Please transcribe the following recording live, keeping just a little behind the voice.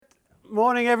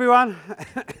Morning, everyone.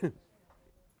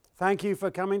 Thank you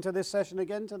for coming to this session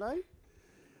again today.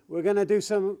 We're going to do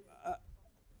some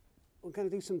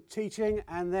teaching,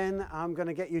 and then I'm going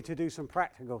to get you to do some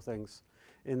practical things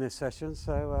in this session.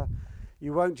 So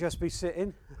you won't just be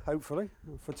sitting, hopefully,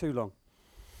 for too long.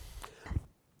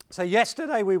 So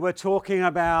yesterday we were talking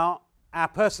about our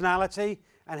personality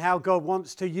and how God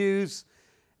wants to use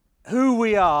who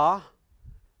we are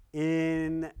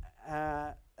in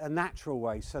a natural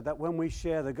way, so that when we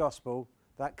share the gospel,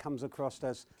 that comes across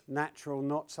as natural,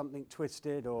 not something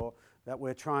twisted or that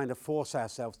we're trying to force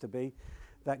ourselves to be.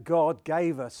 That God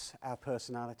gave us our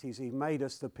personalities. He made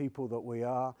us the people that we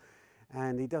are,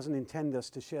 and He doesn't intend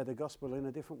us to share the gospel in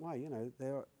a different way.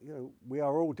 We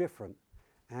are all different,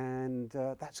 and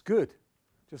that's good.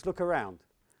 Just look around.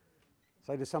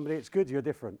 Say to somebody, it's good you're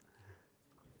different.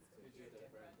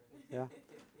 Yeah.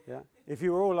 Yeah. If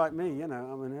you were all like me, it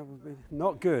would be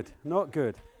not good.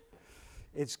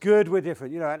 It's good we're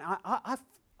different, and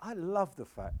I love the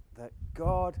fact that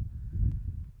God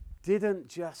didn't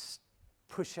just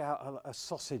push out a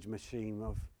sausage machine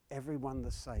of everyone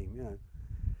the same,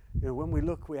 when we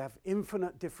look, we have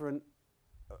infinite different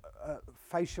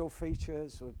facial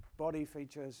features or body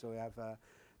features, or we have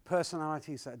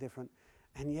personalities that are different.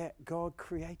 And yet God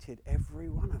created every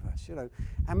one of us,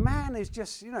 And man is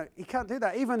just, he can't do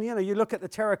that. Even, you look at the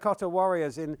terracotta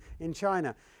warriors in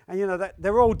China, and, that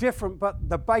they're all different, but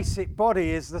the basic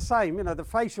body is the same. The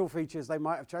facial features, they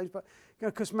might have changed, but,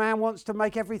 because man wants to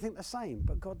make everything the same.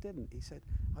 But God didn't. He said,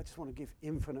 I just want to give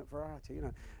infinite variety,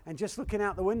 And just looking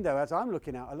out the window, as I'm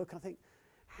looking out, I think,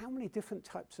 how many different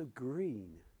types of green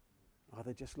are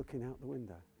there just looking out the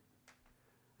window?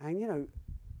 And,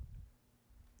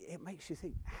 it makes you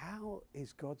think, how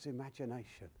is God's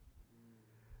imagination?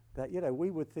 That,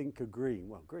 we would think of green,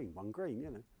 one green,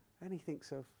 and He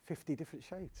thinks of 50 different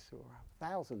shades or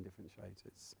 1,000 different shades.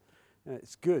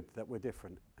 It's good that we're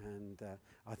different, and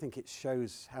I think it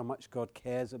shows how much God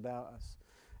cares about us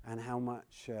and how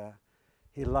much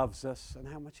He loves us and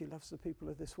how much He loves the people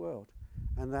of this world.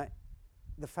 And that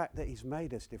the fact that He's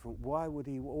made us different, why would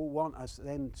He want us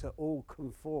then to all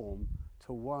conform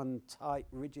to one tight,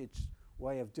 rigid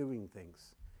way of doing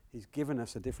things? He's given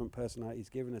us a different personality. He's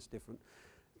given us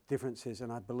differences,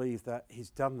 and I believe that He's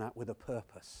done that with a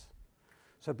purpose.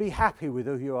 So be happy with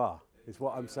who you are, is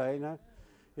what I'm saying now.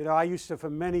 I used to for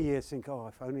many years think,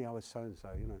 if only I was so-and-so,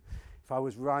 if I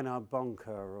was Reinhard Bonke,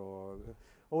 or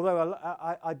although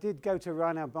I did go to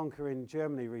Reinhard Bonke in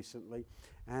Germany recently,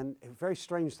 and very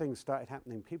strange things started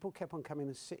happening. People kept on coming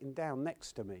and sitting down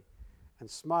next to me and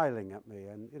smiling at me,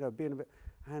 and being a bit.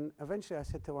 And eventually I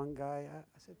said to one guy,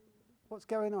 I said, what's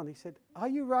going on? He said, are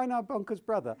you Reinhard Bonke's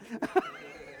brother?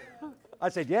 I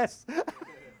said, yes.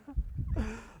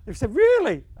 He said,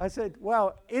 really? I said,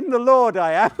 well, in the Lord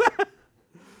I am.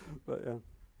 But, yeah.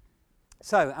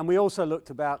 So, and we also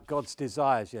looked about God's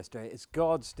desires yesterday. It's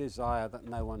God's desire that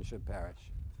no one should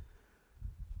perish.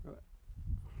 Right.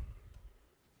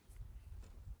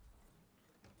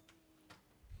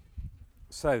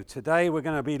 So today we're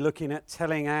going to be looking at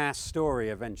telling our story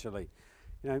eventually.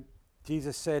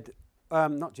 Jesus said,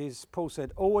 Paul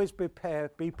said, always be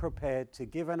prepared to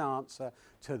give an answer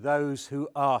to those who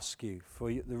ask you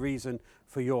for the reason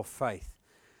for your faith.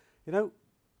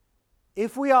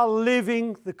 If we are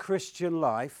living the Christian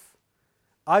life,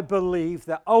 I believe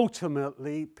that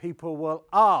ultimately people will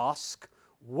ask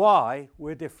why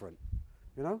we're different.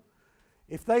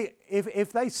 If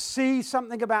they see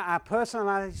something about our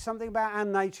personality, something about our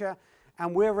nature,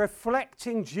 and we're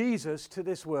reflecting Jesus to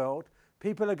this world,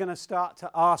 people are going to start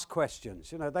to ask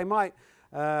questions. They might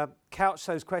couch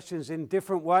those questions in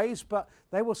different ways, but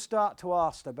they will start to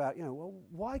ask about, well,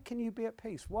 why can you be at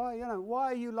peace? Why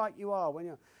are you like you are when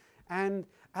you're... And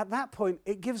at that point,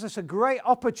 it gives us a great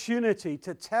opportunity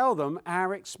to tell them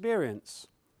our experience.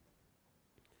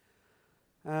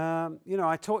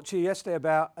 I talked to you yesterday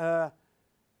about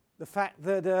the fact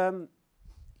that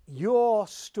your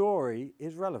story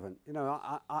is relevant.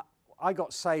 I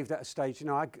got saved at a stage,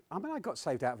 I got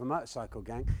saved out of a motorcycle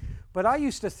gang, but I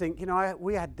used to think,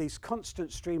 we had this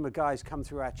constant stream of guys come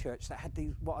through our church that had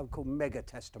these, what I would call mega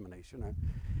testimonies,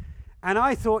 And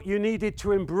I thought you needed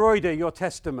to embroider your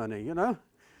testimony,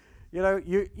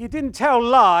 You didn't tell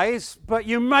lies, but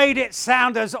you made it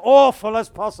sound as awful as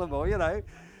possible,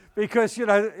 because,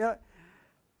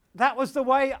 that was the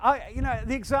way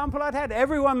the example I'd had.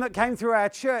 Everyone that came through our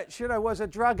church, was a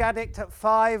drug addict at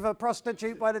 5, a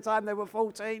prostitute by the time they were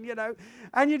 14,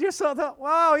 and you just sort of thought,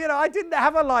 wow, I didn't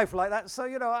have a life like that. So,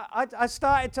 I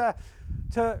started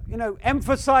to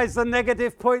emphasize the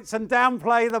negative points and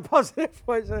downplay the positive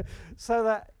points so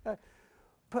that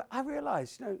But I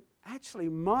realized, actually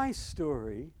my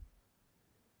story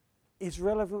is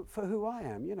relevant for who I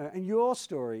am, and your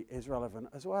story is relevant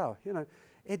as well.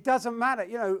 It doesn't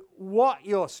matter, what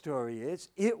your story is,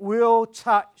 it will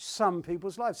touch some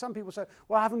people's lives. Some people say,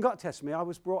 well, I haven't got testimony. I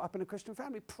was brought up in a Christian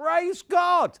family. Praise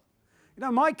God.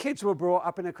 My kids were brought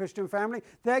up in a Christian family.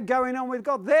 They're going on with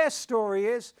God. Their story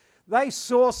is they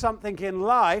saw something in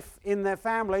life, in their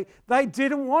family. They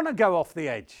didn't want to go off the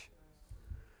edge,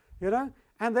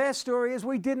 And their story is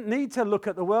we didn't need to look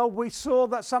at the world. We saw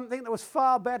that something that was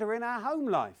far better in our home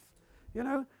life,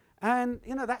 And,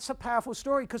 that's a powerful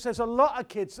story because there's a lot of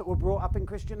kids that were brought up in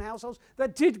Christian households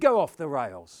that did go off the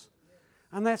rails.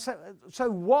 And so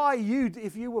why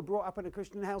if you were brought up in a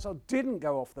Christian household, didn't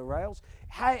go off the rails,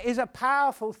 is a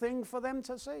powerful thing for them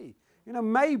to see.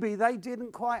 Maybe they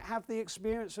didn't quite have the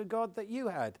experience of God that you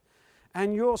had.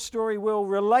 And your story will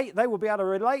relate, they will be able to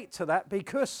relate to that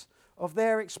because of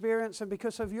their experience and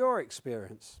because of your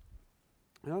experience.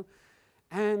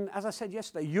 And as I said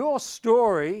yesterday, your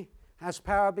story has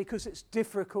power because it's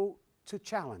difficult to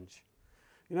challenge.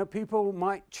 People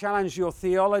might challenge your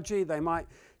theology. They might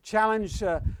challenge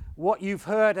what you've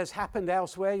heard has happened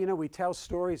elsewhere. We tell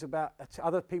stories about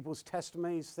other people's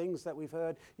testimonies, things that we've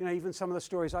heard. Even some of the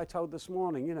stories I told this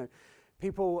morning,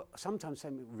 people sometimes say,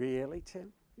 really,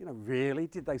 Tim? Really?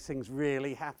 Did those things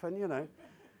really happen,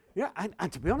 Yeah,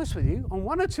 and to be honest with you, on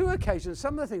one or two occasions,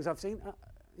 some of the things I've seen,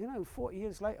 40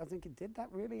 years later, I'm thinking, did that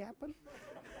really happen?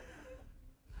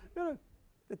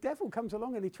 The devil comes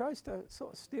along and he tries to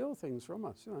sort of steal things from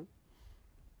us,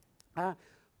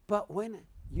 But when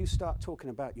you start talking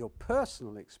about your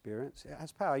personal experience, it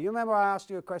has power. You remember I asked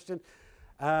you a question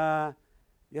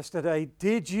yesterday.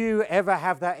 Did you ever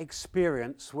have that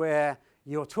experience where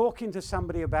you're talking to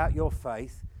somebody about your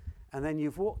faith and then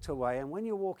you've walked away, and when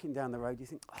you're walking down the road, you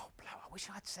think, oh, blow, I wish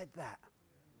I'd said that.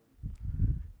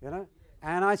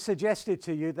 And I suggested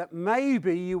to you that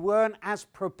maybe you weren't as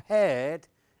prepared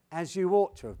as you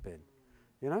ought to have been,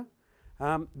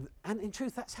 And in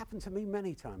truth, that's happened to me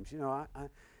many times.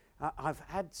 I've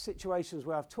had situations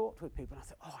where I've talked with people and I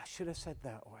thought, oh, I should have said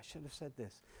that, or I should have said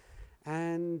this.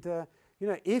 And,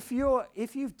 if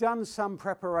you've done some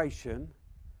preparation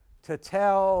to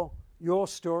tell your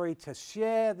story, to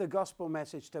share the gospel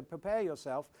message, to prepare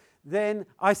yourself, then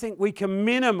I think we can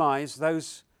minimize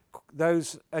those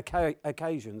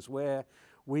occasions where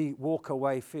we walk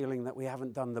away feeling that we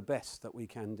haven't done the best that we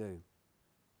can do.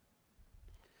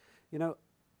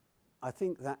 I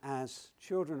think that as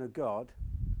children of God,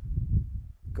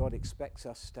 God expects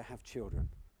us to have children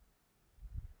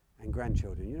and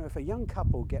grandchildren. If a young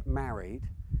couple get married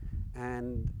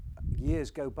and years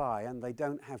go by and they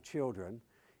don't have children,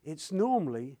 it's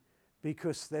normally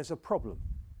because there's a problem.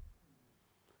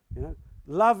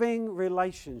 Loving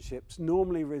relationships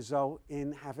normally result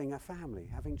in having a family,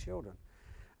 having children.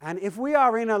 And if we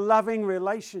are in a loving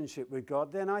relationship with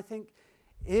God, then I think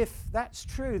if that's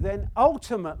true, then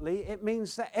ultimately it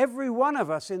means that every one of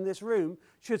us in this room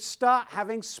should start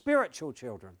having spiritual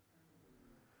children.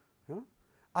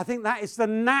 I think that is the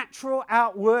natural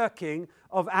outworking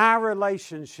of our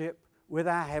relationship with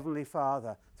our Heavenly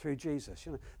Father through Jesus.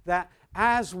 That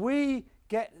as we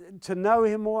get to know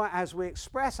Him more, as we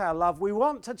express our love, we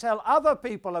want to tell other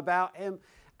people about Him,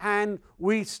 and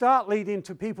we start leading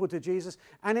people to Jesus,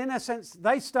 and in a sense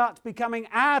they start becoming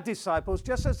our disciples.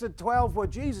 Just as the 12 were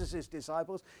Jesus'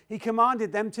 disciples, He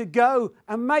commanded them to go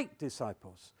and make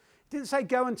disciples. He didn't say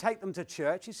go and take them to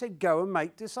church. He said go and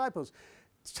make disciples.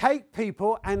 Take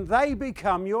people and they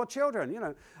become your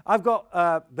children. I've got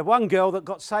the one girl that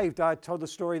got saved. I told the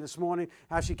story this morning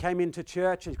how she came into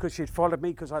church because she'd followed me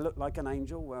because I looked like an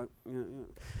angel. Well,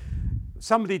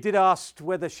 somebody did ask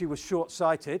whether she was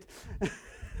short-sighted.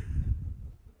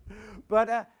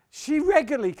 But she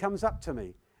regularly comes up to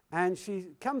me. And she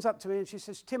comes up to me and she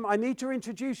says, Tim, I need to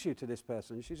introduce you to this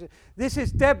person. She said, this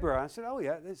is Deborah. I said, oh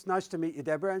yeah, it's nice to meet you,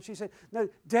 Deborah. And she said, no,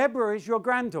 Deborah is your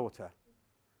granddaughter.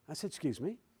 I said, excuse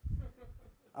me?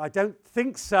 I don't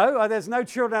think so. There's no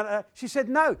children. She said,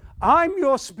 no, I'm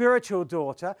your spiritual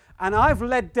daughter, and I've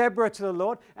led Deborah to the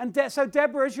Lord, and so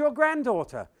Deborah is your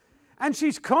granddaughter. And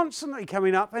she's constantly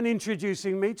coming up and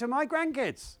introducing me to my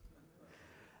grandkids.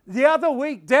 The other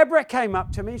week, Deborah came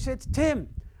up to me and said, Tim,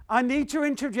 I need to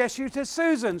introduce you to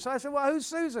Susan. So I said, well, who's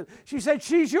Susan? She said,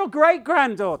 she's your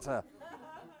great-granddaughter.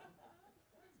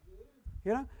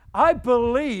 I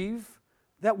believe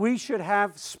that we should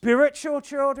have spiritual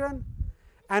children,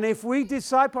 and if we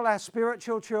disciple our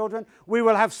spiritual children, we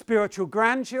will have spiritual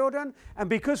grandchildren, and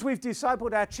because we've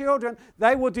discipled our children,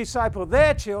 they will disciple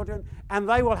their children, and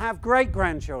they will have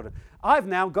great-grandchildren. I've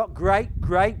now got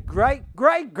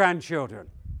great-grandchildren.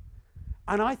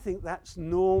 And I think that's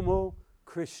normal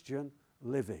Christian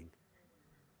living.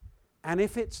 And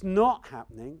if it's not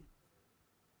happening,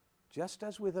 just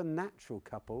as with a natural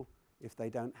couple, if they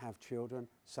don't have children,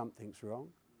 something's wrong.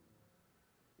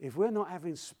 If we're not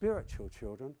having spiritual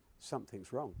children,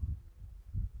 something's wrong.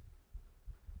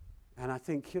 And I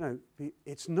think,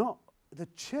 it's not the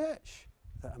church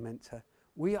that are meant to.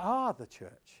 We are the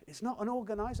church. It's not an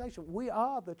organization. We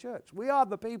are the church. We are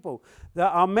the people that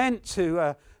are meant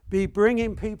to be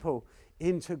bringing people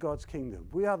into God's kingdom.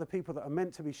 We are the people that are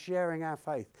meant to be sharing our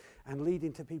faith and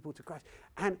leading to people to Christ.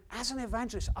 And as an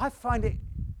evangelist, I find it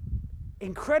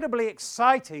incredibly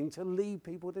exciting to lead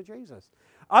people to Jesus.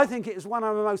 I think it is one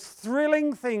of the most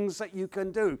thrilling things that you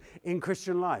can do in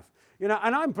Christian life. And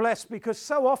I'm blessed because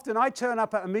so often I turn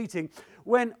up at a meeting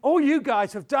when all you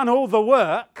guys have done all the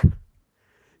work.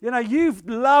 You've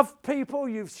loved people,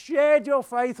 you've shared your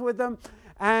faith with them,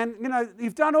 and,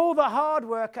 you've done all the hard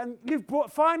work, and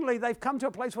finally they've come to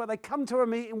a place where they come to a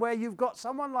meeting where you've got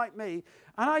someone like me,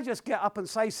 and I just get up and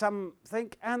say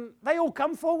something, and they all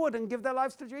come forward and give their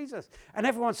lives to Jesus. And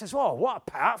everyone says, oh, what a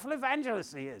powerful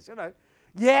evangelist he is,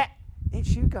 Yeah,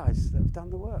 it's you guys that have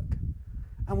done the work.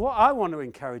 And what I want to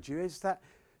encourage you is that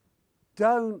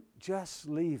don't just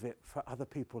leave it for other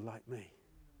people like me.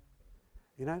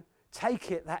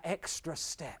 Take it that extra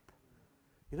step.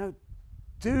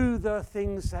 Do the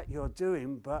things that you're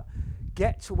doing, but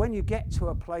when you get to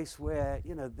a place where,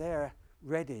 they're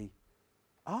ready,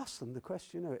 ask them the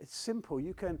question. It's simple.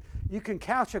 You can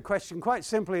couch a question quite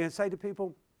simply and say to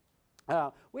people,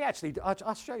 I'll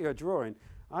show you a drawing.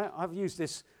 I've used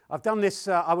this. I've done this.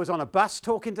 I was on a bus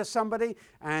talking to somebody,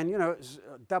 and it was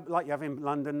like you have in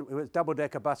London. It was a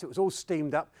double-decker bus. It was all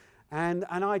steamed up, and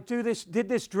I did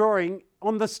this drawing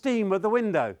on the steam of the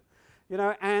window,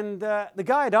 And the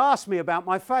guy had asked me about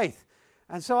my faith,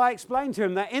 and so I explained to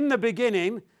him that in the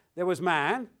beginning there was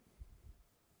man,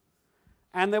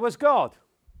 and there was God.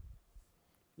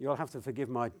 You'll have to forgive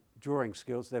my drawing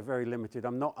skills. They're very limited.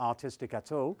 I'm not artistic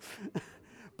at all.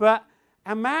 But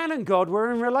a man and God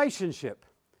were in relationship.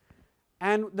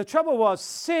 And the trouble was,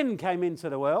 sin came into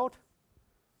the world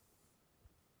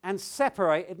and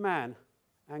separated man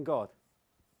and God.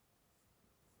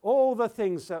 All the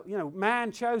things that,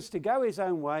 man chose to go his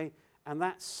own way, and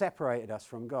that separated us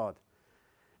from God.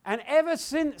 And ever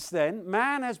since then,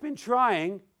 man has been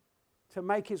trying to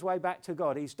make his way back to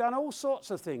God. He's done all sorts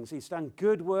of things. He's done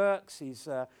good works. He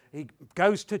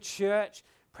goes to church.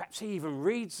 Perhaps he even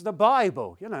reads the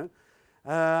Bible,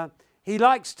 He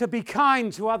likes to be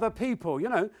kind to other people,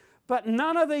 But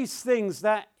none of these things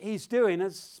that he's doing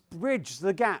has bridged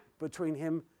the gap between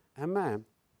him and man.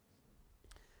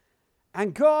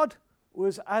 And God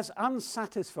was as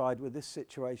unsatisfied with this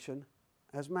situation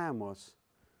as man was.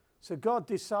 So God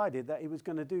decided that he was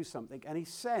going to do something, and he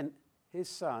sent his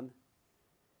son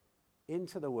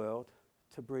into the world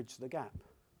to bridge the gap.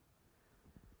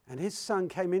 And his son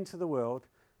came into the world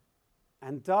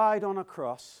and died on a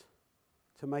cross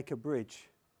to make a bridge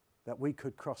that we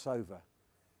could cross over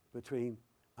between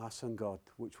us and God,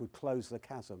 which would close the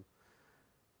chasm.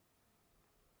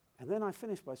 And then I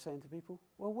finished by saying to people,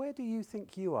 well, where do you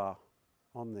think you are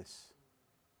on this?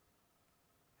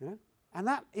 And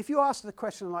that, if you ask the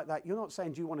question like that, you're not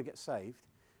saying, do you want to get saved?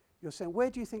 You're saying, where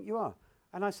do you think you are?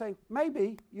 And I say,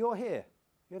 maybe you're here.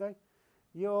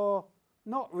 You're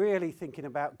not really thinking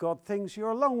about God things.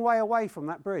 You're a long way away from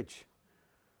that bridge.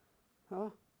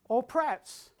 Or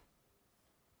perhaps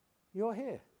you're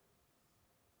here.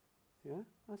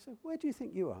 I say, where do you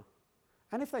think you are?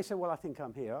 And if they say, well, I think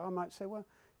I'm here, I might say, well,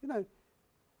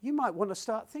 you might want to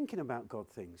start thinking about God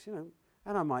things,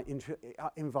 and I might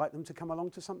invite them to come along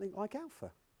to something like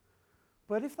Alpha.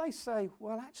 But if they say,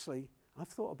 well, actually, I've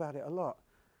thought about it a lot,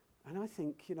 and I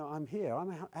think, I'm here,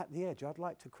 I'm at the edge, I'd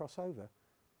like to cross over,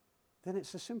 then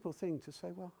it's a simple thing to say,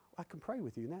 well, I can pray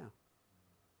with you now.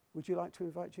 Would you like to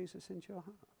invite Jesus into your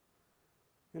heart?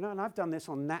 And I've done this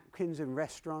on napkins in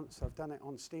restaurants, I've done it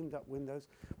on steamed up windows,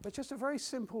 but it's just a very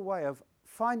simple way of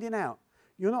finding out.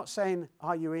 You're not saying,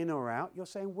 are you in or out? You're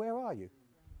saying, where are you?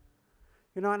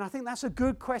 And I think that's a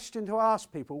good question to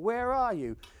ask people. Where are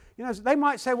you? They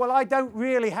might say, well, I don't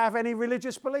really have any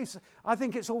religious beliefs. I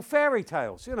think it's all fairy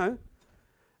tales,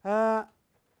 My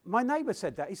neighbour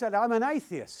said that. He said, I'm an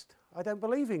atheist. I don't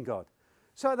believe in God.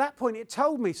 So at that point, it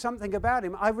told me something about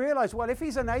him. I realized, well, if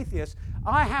he's an atheist,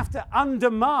 I have to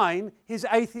undermine his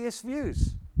atheist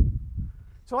views.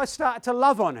 So I started to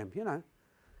love on him,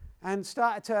 and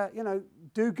started to,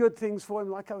 do good things for him,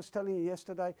 like I was telling you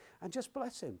yesterday, and just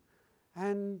bless him.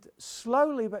 And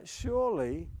slowly but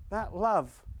surely, that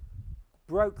love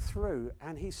broke through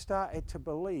and he started to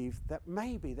believe that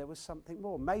maybe there was something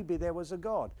more. Maybe there was a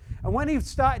God. And when he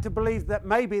started to believe that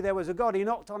maybe there was a God, he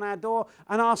knocked on our door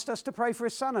and asked us to pray for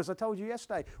his son. As I told you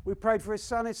yesterday, we prayed for his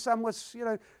son. His son was,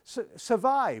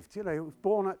 survived. He was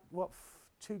born at,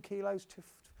 2 kilos,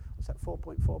 what's that,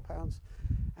 4.4 pounds?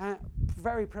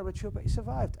 Very premature, but he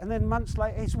survived. And then months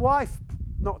later, his wife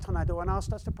knocked on our door and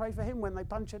asked us to pray for him when they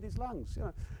punctured his lungs.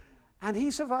 And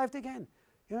he survived again.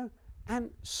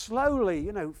 And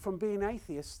slowly, from being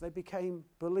atheists, they became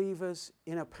believers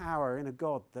in a power, in a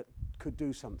God that could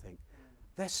do something.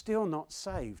 They're still not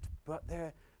saved, but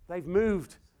they've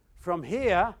moved from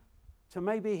here to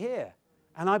maybe here.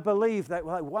 And I believe that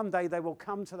one day they will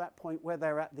come to that point where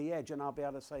they're at the edge, and I'll be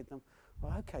able to say to them,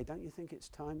 well, okay, don't you think it's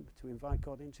time to invite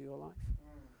God into your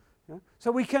life?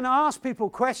 So we can ask people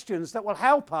questions that will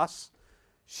help us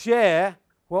share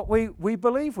what we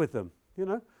believe with them,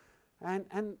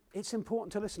 And it's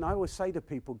important to listen. I always say to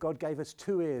people, God gave us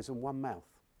 2 ears and 1 mouth.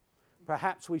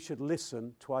 Perhaps we should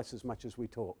listen twice as much as we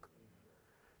talk.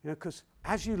 Because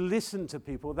as you listen to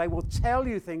people, they will tell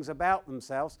you things about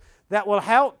themselves that will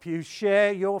help you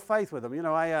share your faith with them.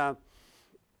 I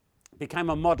became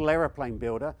a model aeroplane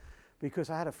builder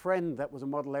because I had a friend that was a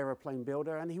model aeroplane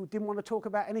builder and he didn't want to talk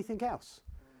about anything else.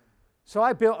 So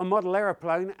I built a model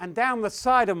aeroplane, and down the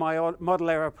side of my model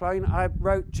aeroplane, I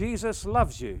wrote, Jesus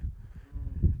loves you.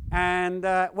 And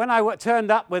when I turned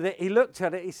up with it, he looked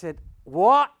at it, he said,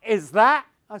 what is that?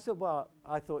 I said, well,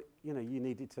 I thought, you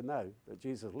needed to know that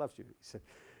Jesus loves you.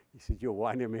 He said, you're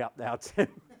winding me up now, Tim.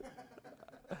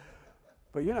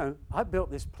 But, I built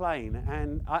this plane,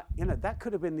 and, that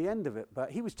could have been the end of it,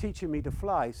 but he was teaching me to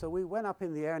fly. So we went up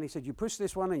in the air, and he said, you push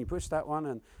this one, and you push that one,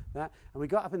 and that. And we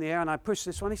got up in the air, and I pushed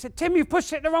this one. He said, Tim, you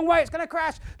pushed it the wrong way. It's going to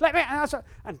crash. Let me.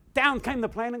 And down came the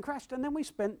plane and crashed. And then we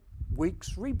spent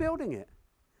weeks rebuilding it.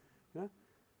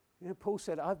 Paul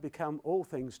said, I've become all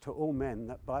things to all men,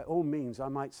 that by all means I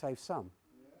might save some.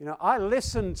 I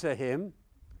listened to him,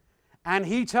 and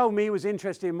he told me he was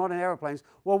interested in modern aeroplanes.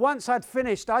 Well, once I'd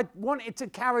finished, I wanted to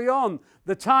carry on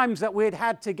the times that we'd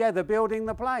had together building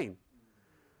the plane.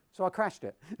 So I crashed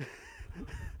it.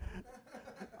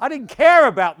 I didn't care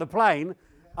about the plane.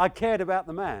 I cared about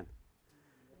the man.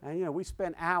 And, we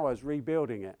spent hours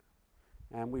rebuilding it.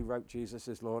 And we wrote Jesus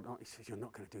as Lord. Oh, he said, you're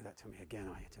not going to do that to me again,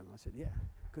 are you, Tim? I said, yeah,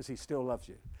 because he still loves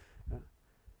you.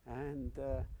 And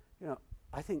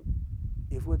I think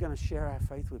if we're going to share our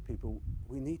faith with people,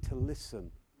 we need to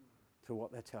listen to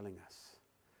what they're telling us.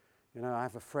 I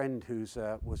have a friend who's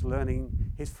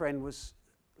his friend was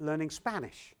learning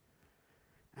Spanish.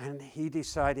 And he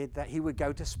decided that he would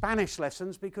go to Spanish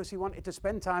lessons because he wanted to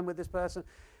spend time with this person.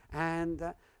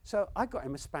 And so I got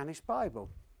him a Spanish Bible.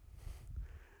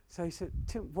 So he said,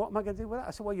 Tim, what am I going to do with that?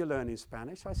 I said, well, you're learning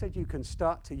Spanish. I said, you can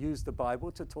start to use the Bible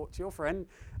to talk to your friend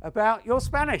about your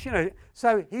Spanish.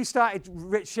 So he started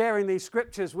sharing these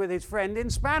scriptures with his friend in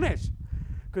Spanish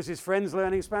because his friend's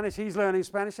learning Spanish. He's learning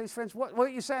Spanish. His friends, what are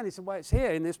you saying? He said, well, it's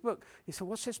here in this book. He said,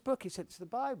 what's this book? He said, it's the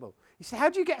Bible. He said, how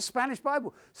do you get a Spanish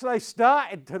Bible? So they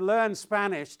started to learn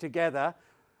Spanish together,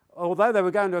 although they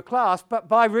were going to a class, but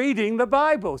by reading the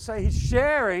Bible. So he's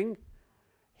sharing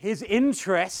his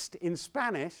interest in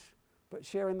Spanish, but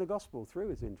sharing the gospel through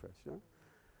his interest.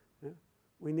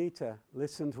 We need to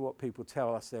listen to what people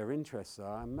tell us their interests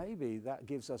are, and maybe that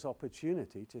gives us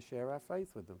opportunity to share our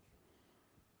faith with them.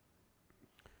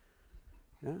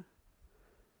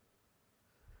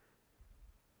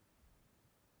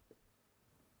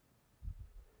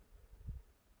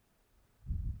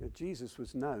 Jesus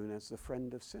was known as the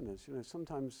friend of sinners.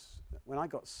 Sometimes when I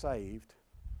got saved,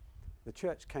 the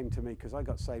church came to me because I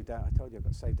got saved out. I told you I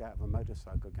got saved out of a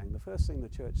motorcycle gang. The first thing the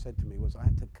church said to me was I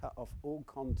had to cut off all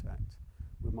contact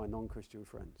with my non-Christian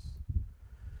friends.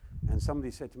 And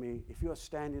somebody said to me, if you're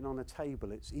standing on a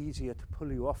table, it's easier to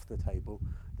pull you off the table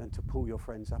than to pull your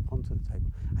friends up onto the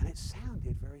table. And it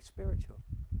sounded very spiritual.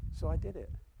 So I did it.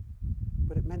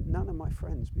 But it meant none of my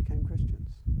friends became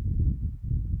Christians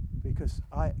because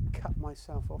I cut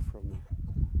myself off from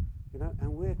them.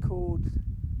 And we're called,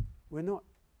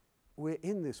 we're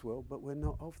in this world, but we're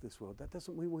not of this world. That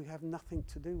doesn't mean we have nothing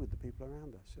to do with the people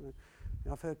around us.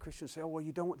 I've heard Christians say, oh,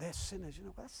 well, they're sinners.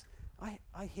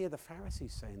 I hear the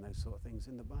Pharisees saying those sort of things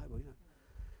in the Bible.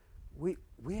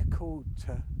 We're called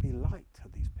to be light to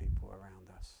these people around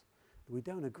us. We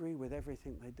don't agree with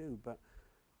everything they do, but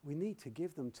we need to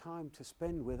give them time to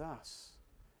spend with us.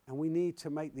 And we need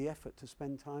to make the effort to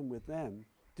spend time with them,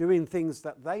 doing things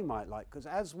that they might like. Because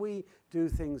as we do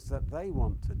things that they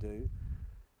want to do,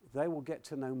 they will get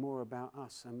to know more about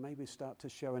us and maybe start to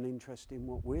show an interest in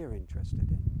what we're interested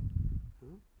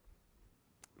in.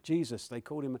 Jesus, they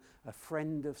called him a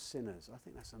friend of sinners. I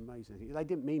think that's amazing. They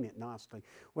didn't mean it nastily.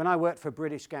 When I worked for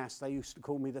British Gas, they used to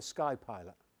call me the Sky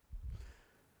Pilot.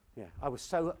 Yeah, I was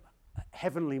so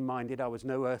heavenly minded, I was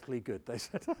no earthly good, they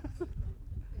said.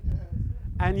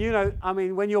 And, you know, I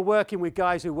mean, when you're working with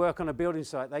guys who work on a building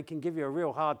site, they can give you a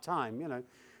real hard time, you know.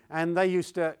 And they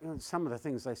used to, some of the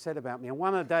things they said about me. And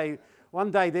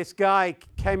one day this guy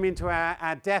came into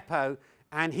our depot,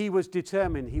 and he was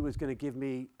determined he was going to give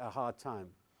me a hard time.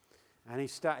 And he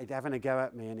started having a go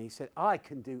at me, and he said, I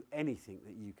can do anything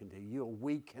that you can do. You're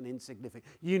weak and insignificant.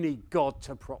 You need God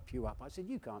to prop you up. I said,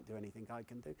 you can't do anything I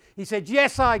can do. He said,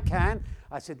 yes, I can.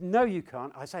 I said, no, you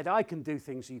can't. I said, I can do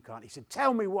things you can't. He said,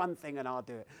 tell me one thing and I'll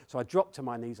do it. So I dropped to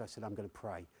my knees. I said, I'm going to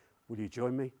pray. Will you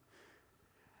join me?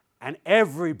 And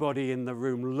everybody in the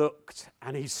room looked,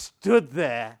 and he stood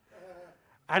there,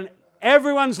 and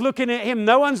everyone's looking at him.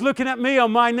 No one's looking at me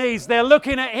on my knees. They're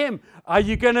looking at him. Are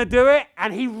you going to do it?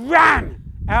 And he ran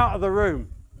out of the room.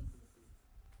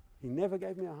 He never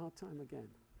gave me a hard time again.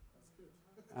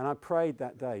 And I prayed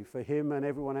that day for him and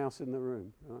everyone else in the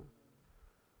room.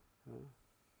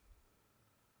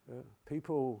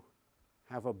 People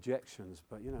have objections,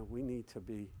 but, you know, we need to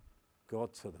be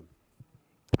God to them.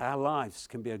 Our lives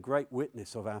can be a great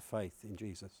witness of our faith in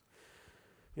Jesus.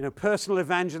 You know, personal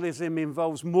evangelism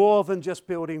involves more than just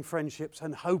building friendships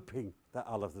and hoping that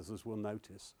others will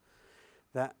notice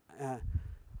that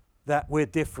we're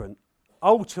different.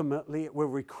 Ultimately, it will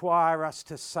require us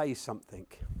to say something.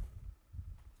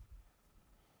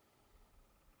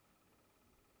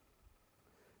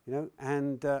 You know,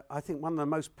 and I think one of the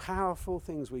most powerful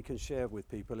things we can share with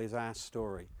people is our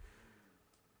story.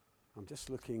 I'm just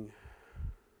looking.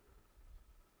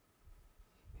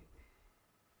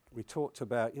 We talked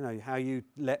about, you know, how you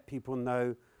let people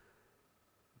know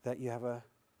that you have a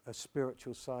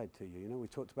spiritual side to you. You know, we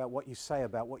talked about what you say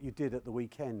about what you did at the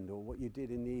weekend or what you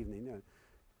did in the evening. You know,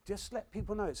 just let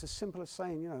people know. It's as simple as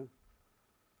saying, you know,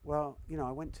 well, you know,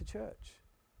 I went to church.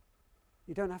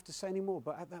 You don't have to say any more,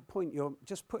 but at that point you're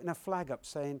just putting a flag up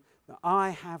saying that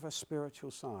I have a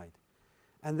spiritual side.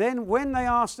 And then when they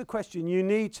ask the question, you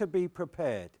need to be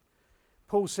prepared.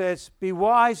 Paul says, be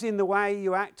wise in the way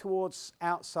you act towards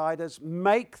outsiders.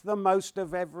 Make the most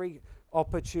of every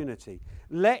opportunity.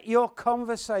 Let your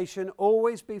conversation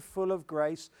always be full of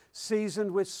grace,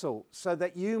 seasoned with salt, so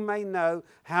that you may know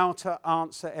how to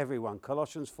answer everyone.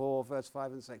 Colossians 4, verse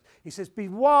 5 and 6. He says, be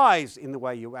wise in the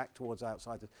way you act towards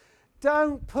outsiders.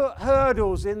 Don't put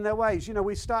hurdles in their ways. You know,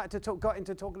 we got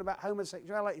into talking about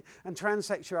homosexuality and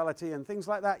transsexuality and things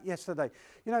like that yesterday.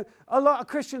 You know, a lot of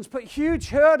Christians put huge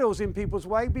hurdles in people's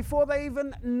way before they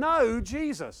even know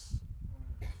Jesus.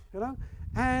 You know,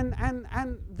 and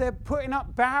they're putting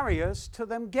up barriers to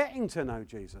them getting to know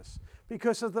Jesus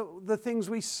because of the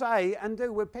things we say and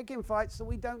do. We're picking fights that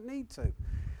we don't need to.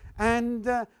 And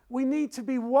we need to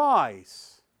be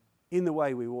wise in the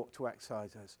way we walk to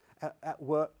outsiders, at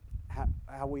work,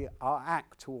 how we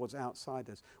act towards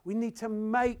outsiders. We need to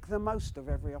make the most of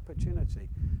every opportunity.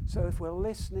 So if we're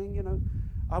listening, you know,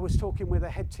 I was talking with a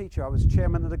head teacher. I was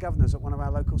chairman of the governors at one of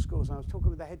our local schools, and I was talking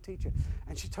with the head teacher,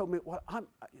 and she told me, well,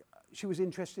 she was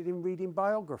interested in reading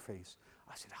biographies.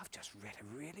 I said, I've just read a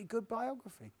really good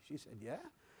biography. She said, yeah.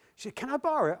 She said, can I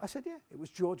borrow it? I said, yeah. It was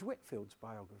George Whitfield's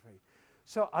biography.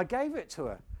 So I gave it to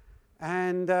her.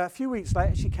 And a few weeks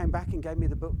later, she came back and gave me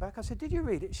the book back. I said, did you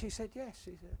read it? She said, yes.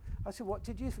 She said, I said, what,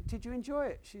 did you enjoy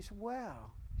it? She said,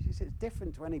 well. She said, it's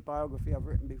different to any biography I've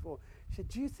written before. She said,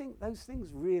 do you think those things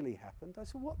really happened? I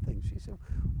said, what things? She said,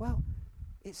 well,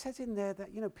 it says in there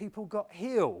that, you know, people got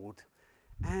healed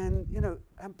and, you know,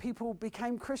 and people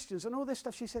became Christians and all this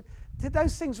stuff. She said, did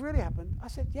those things really happen? I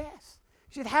said, yes.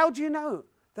 She said, how do you know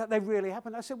that they really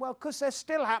happened? I said, well, because they're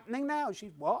still happening now. She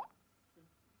said, what?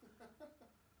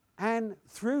 And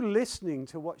through listening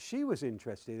to what she was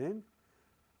interested in,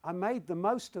 I made the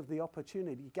most of the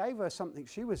opportunity, gave her something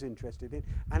she was interested in,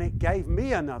 and it gave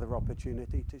me another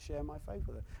opportunity to share my faith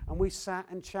with her. And we sat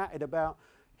and chatted about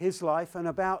his life and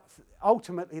about,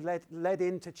 ultimately led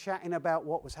into chatting about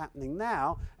what was happening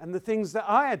now and the things that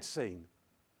I had seen.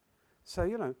 So,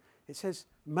 you know, it says,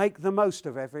 make the most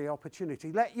of every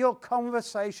opportunity. Let your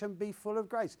conversation be full of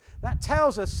grace. That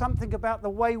tells us something about the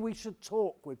way we should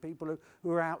talk with people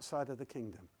who are outside of the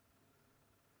kingdom.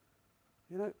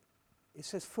 You know, it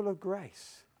says full of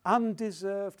grace,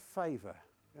 undeserved favor.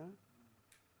 Yeah?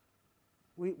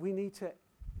 We need to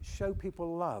show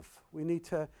people love. We need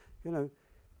to, you know,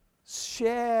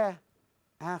 share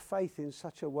our faith in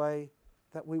such a way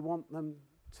that we want them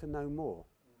to know more.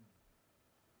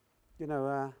 You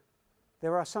know,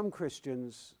 there are some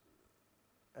Christians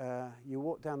you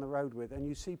walk down the road with and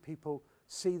you see people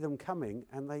see them coming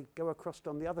and they go across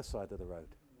on the other side of the road.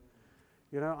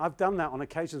 You know, I've done that on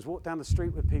occasions, walked down the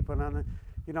street with people and,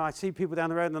 you know, I see people down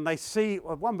the road and they see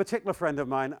one particular friend of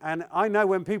mine, and I know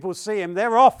when people see him,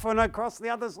 they're off and across the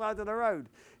other side of the road.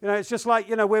 You know, it's just like,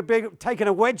 you know, we're taking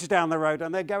a wedge down the road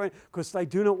and they're going, because they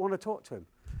do not want to talk to him.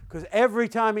 Because every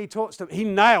time he talks to them, he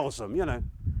nails them, you know.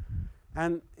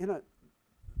 And, you know,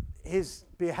 his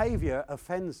behavior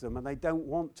offends them and they don't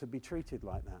want to be treated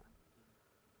like that.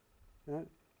 You know?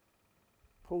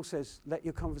 Paul says, let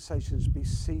your conversations be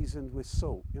seasoned with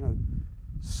salt. You know,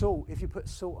 salt, if you put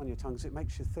salt on your tongues, it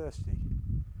makes you thirsty.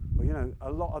 Well, you know, a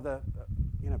lot of the,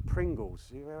 you know, Pringles.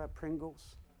 You ever had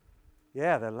Pringles?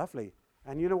 Yeah, they're lovely.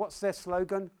 And you know what's their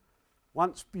slogan?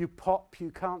 Once you pop, you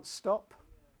can't stop.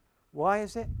 Why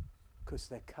is it? Because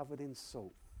they're covered in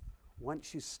salt.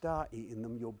 Once you start eating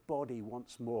them, your body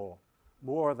wants more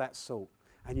of that salt.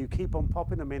 And you keep on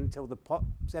popping them in until the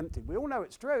pot's empty. We all know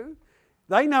it's true.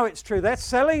 They know it's true. They're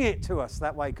selling it to us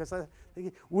that way because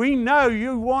we know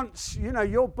you want, you know,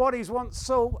 your bodies want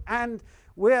salt, and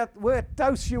we'll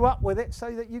dose you up with it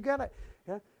so that you get it.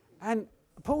 Yeah? And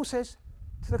Paul says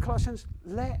to the Colossians,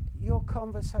 let your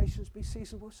conversations be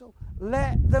seasoned with salt.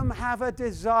 Let them have a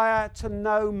desire to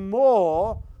know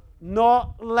more,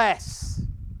 not less.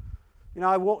 You know,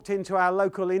 I walked into our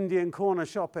local Indian corner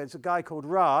shop. There's a guy called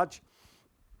Raj.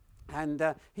 And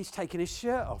he's taking his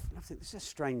shirt off. And I think this is a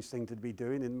strange thing to be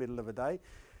doing in the middle of a day.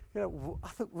 You know, I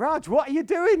thought, Raj, what are you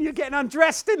doing? You're getting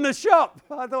undressed in the shop.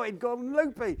 I thought he'd gone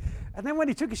loopy. And then when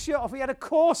he took his shirt off, he had a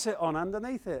corset on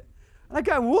underneath it. And I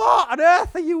go, what on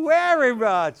earth are you wearing,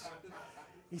 Raj?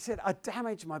 He said, I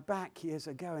damaged my back years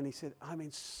ago. And he said, I'm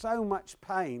in so much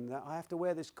pain that I have to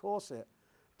wear this corset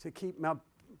to keep my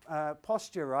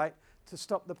posture right, to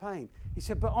stop the pain. He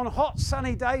said, but on hot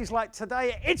sunny days like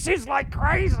today, it itches like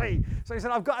crazy. So he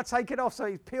said, I've got to take it off. So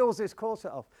he peels his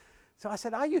corset off. So I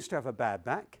said, I used to have a bad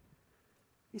back.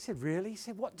 He said, really? He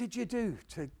said, what did you do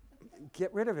to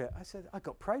get rid of it? I said, I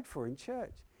got prayed for in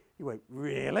church. He went,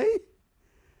 really?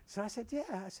 So I said,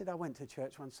 yeah. I said, I went to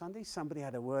church one Sunday. Somebody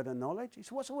had a word of knowledge. He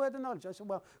said, what's a word of knowledge? I said,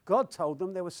 well, God told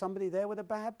them there was somebody there with a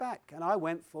bad back. And I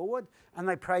went forward and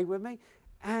they prayed with me.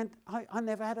 And I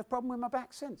never had a problem with my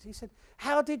back since. He said,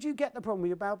 how did you get the problem with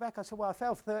your bad back? I said, well, I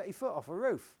fell 30 foot off a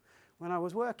roof when I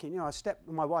was working. You know,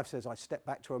 my wife says I stepped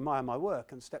back to admire my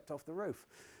work and stepped off the roof.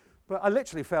 But I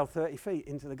literally fell 30 feet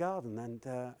into the garden and,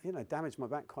 you know, damaged my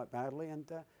back quite badly.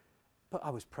 But I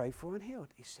was prayed for and healed.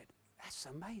 He said, that's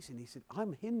amazing. He said,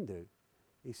 I'm Hindu.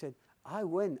 He said, I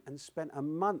went and spent a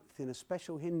month in a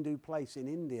special Hindu place in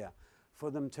India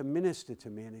for them to minister to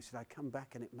me. And he said, I come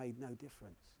back and it made no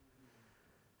difference.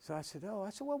 So I said,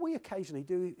 well, we occasionally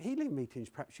do healing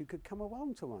meetings. Perhaps you could come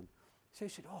along to one. So he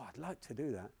said, I'd like to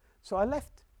do that. So I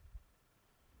left.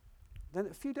 Then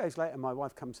a few days later, my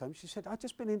wife comes home. She said, I've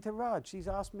just been into Raj. He's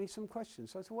asked me some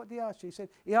questions. So I said, what did he ask you? He said,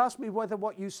 he asked me whether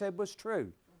what you said was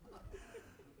true.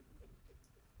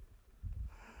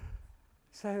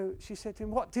 So she said to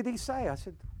him, what did he say? I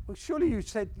said, well, surely you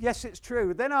said, yes, it's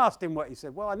true. Then I asked him what he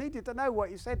said. Well, I needed to know what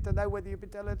he said to know whether you'd been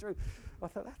telling the truth. I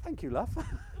thought, thank you, love.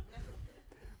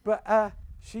 But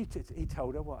he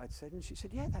told her what I'd said, and she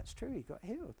said, yeah, that's true, he got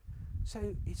healed.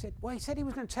 So he said he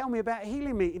was going to tell me about a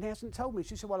healing meeting. He hasn't told me.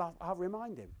 She said, well, I'll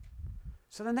remind him.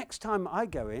 So the next time I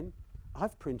go in,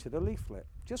 I've printed a leaflet,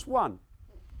 just one.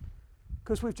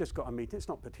 Because we've just got a meeting. It's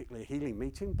not particularly a healing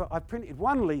meeting, but I've printed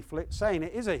one leaflet saying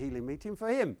it is a healing meeting for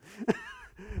him.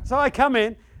 So I come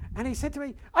in, and he said to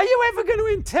me, are you ever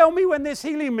going to tell me when this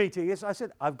healing meeting is? I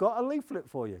said, I've got a leaflet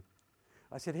for you.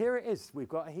 I said, here it is. We've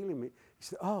got a healing meeting. He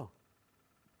said,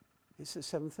 it's at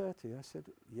 7:30. I said,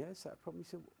 yes, that problem. He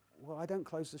said, well, I don't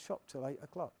close the shop till 8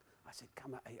 o'clock. I said,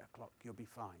 come at 8 o'clock. You'll be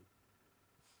fine.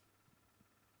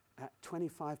 At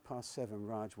 7:25,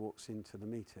 Raj walks into the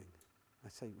meeting. I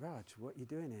say, Raj, what are you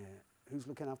doing here? Who's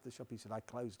looking after the shop? He said, I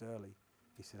closed early.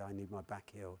 He said, I need my back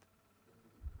healed.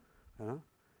 You know?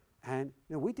 And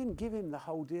you know, we didn't give him the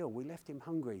whole deal. We left him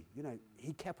hungry. You know,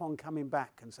 he kept on coming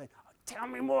back and saying, tell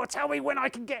me more, tell me when I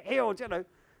can get healed, you know.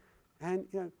 And,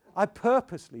 you know, I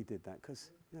purposely did that because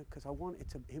I wanted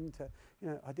him to, you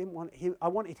know, I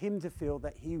wanted him to feel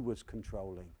that he was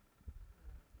controlling.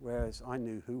 Whereas I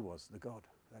knew who was that God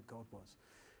was.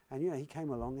 And, you know, he came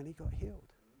along and he got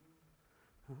healed.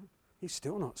 He's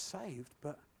still not saved,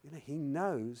 but, you know, he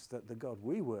knows that the God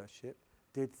we worship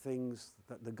did things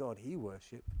that the God he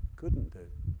worshipped couldn't do.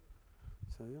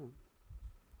 So, you know.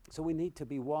 So we need to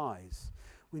be wise.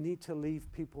 We need to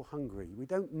leave people hungry. We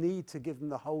don't need to give them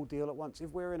the whole deal at once.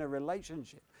 If we're in a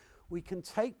relationship, we can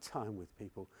take time with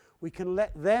people. We can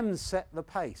let them set the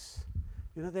pace.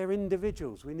 You know, they're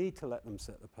individuals. We need to let them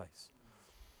set the pace.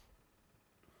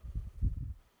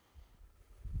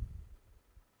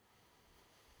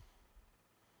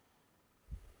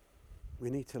 we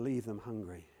need to leave them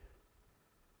hungry.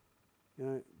 You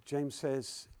know, James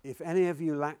says, if any of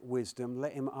you lack wisdom,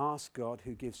 let him ask God,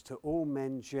 who gives to all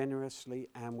men generously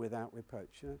and without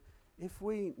reproach. You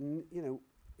know,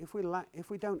 if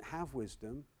we don't have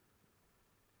wisdom,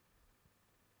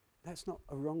 that's not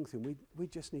a wrong thing. We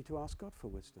just need to ask God for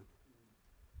wisdom.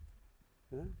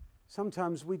 You know?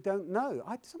 Sometimes we don't know.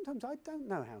 Sometimes I don't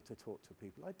know how to talk to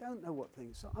people. I don't know what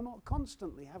things. So I'm not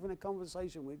constantly having a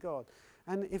conversation with God.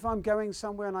 And if I'm going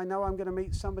somewhere and I know I'm going to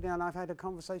meet somebody and I've had a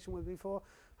conversation with before,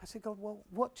 I say, God, well,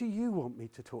 what do you want me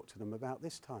to talk to them about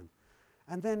this time?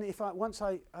 And then once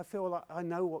I feel like I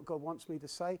know what God wants me to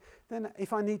say, then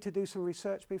if I need to do some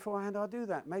research beforehand, I'll do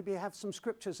that. Maybe have some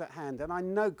scriptures at hand, and I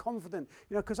know confident,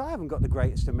 because I haven't got the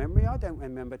greatest of memory. I don't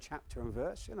remember chapter and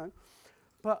verse,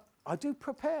 but I do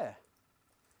prepare.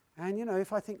 And,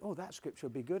 if I think, that scripture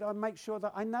would be good, I make sure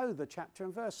that I know the chapter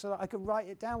and verse so that I can write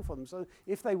it down for them. So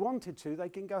if they wanted to, they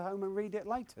can go home and read it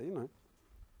later,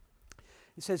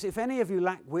 It says, if any of you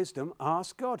lack wisdom,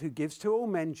 ask God, who gives to all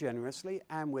men generously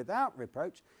and without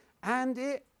reproach, and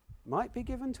it might be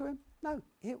given to him. No,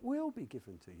 it will be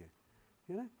given to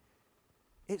you.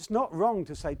 It's not wrong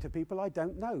to say to people, I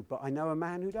don't know, but I know a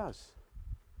man who does.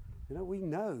 We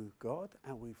know God,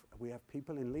 and we have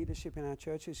people in leadership in our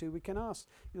churches who we can ask.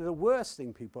 The worst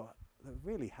thing people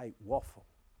really hate waffle.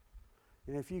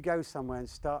 If you go somewhere and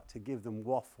start to give them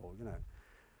waffle,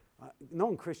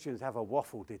 non-Christians have a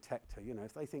waffle detector.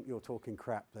 If they think you're talking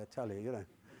crap, they'll tell you.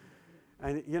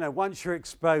 And once you're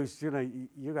exposed,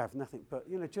 you have nothing. But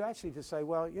to actually to say,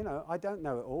 well, I don't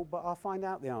know it all, but I'll find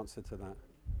out the answer to that.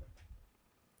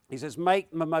 He says,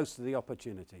 make the most of the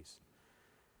opportunities.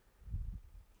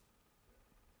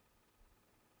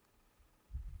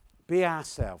 Be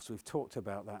ourselves. We've talked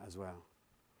about that as well.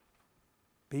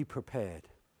 Be prepared.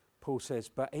 Paul says,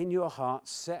 but in your heart,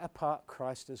 set apart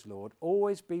Christ as Lord.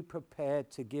 Always be prepared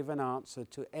to give an answer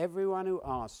to everyone who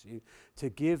asks you, to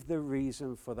give the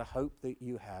reason for the hope that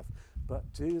you have.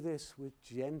 But do this with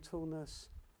gentleness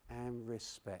and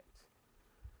respect.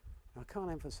 I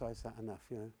can't emphasize that enough.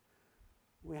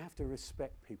 We have to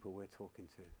respect people we're talking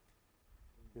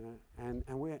to. And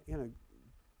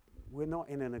we're not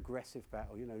in an aggressive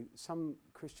battle. Some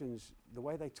Christians, the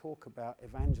way they talk about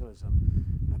evangelism,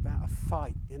 about a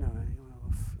fight,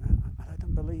 I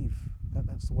don't believe that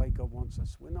that's the way God wants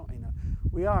us.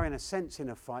 We are in a sense in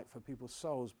a fight for people's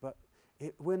souls, but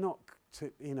we're not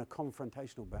in a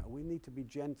confrontational battle. We need to be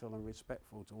gentle and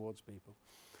respectful towards people.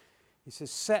 He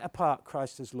says, set apart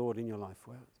Christ as Lord in your life.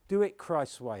 Well, do it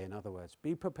Christ's way, in other words.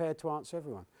 Be prepared to answer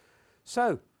everyone.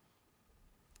 So,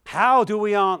 how do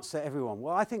we answer everyone?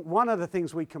 Well, I think one of the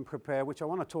things we can prepare, which I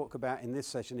want to talk about in this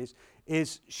session,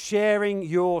 is sharing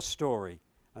your story.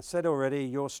 I said already,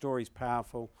 your story is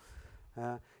powerful.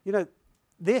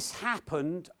 This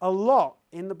happened a lot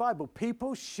in the Bible.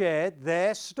 People shared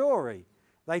their story.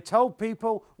 They told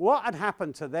people what had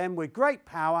happened to them with great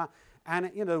power.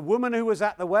 And, the woman who was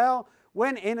at the well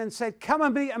went in and said, come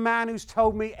and meet a man who's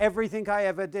told me everything I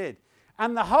ever did.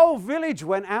 And the whole village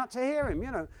went out to hear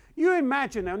him. You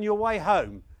imagine on your way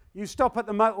home, you stop at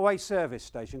the motorway service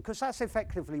station, because that's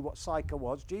effectively what Sychar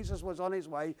was. Jesus was on his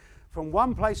way from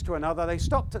one place to another. They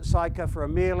stopped at Sychar for a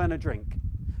meal and a drink.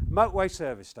 Motorway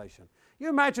service station. You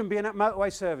imagine being at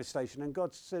motorway service station and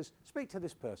God says, speak to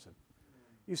this person.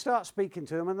 You start speaking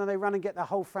to them and then they run and get the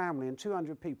whole family, and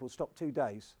 200 people stop 2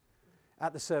 days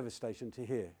at the service station to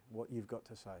hear what you've got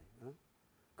to say.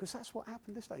 Because that's what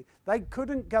happened this day. They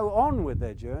couldn't go on with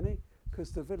their journey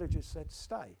because the villagers said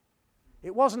stay.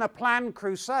 It wasn't a planned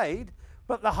crusade,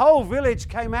 but the whole village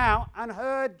came out and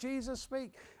heard Jesus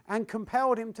speak and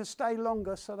compelled him to stay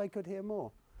longer so they could hear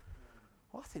more.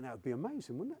 Well, I think that would be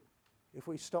amazing, wouldn't it? If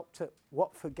we stopped at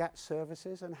Watford Gap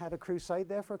services and had a crusade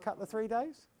there for a couple of 3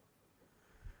 days.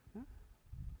 Yeah.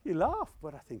 You laugh,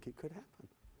 but I think it could happen.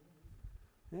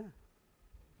 Yeah.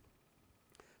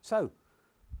 So,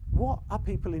 what are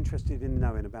people interested in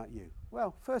knowing about you?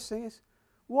 Well, first thing is,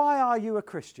 why are you a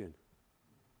Christian?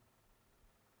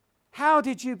 How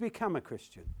did you become a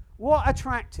Christian? What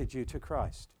attracted you to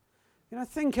Christ?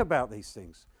 Think about these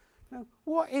things.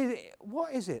 What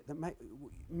is it that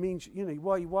means,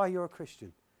 why you're a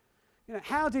Christian?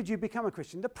 How did you become a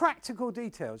Christian? The practical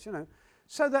details,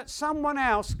 so that someone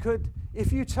else could,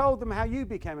 if you told them how you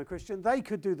became a Christian, they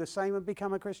could do the same and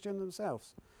become a Christian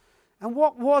themselves. And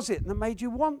what was it that made you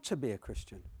want to be a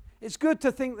Christian? It's good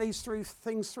to think these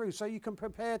things through so you can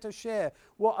prepare to share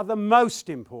what are the most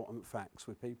important facts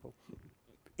with people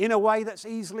in a way that's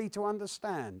easily to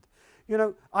understand.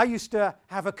 I used to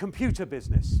have a computer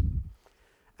business,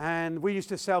 and we used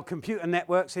to sell computer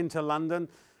networks into London,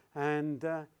 and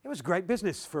it was a great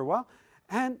business for a while.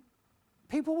 And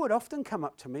people would often come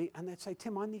up to me and they'd say,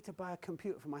 Tim, I need to buy a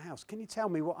computer for my house. Can you tell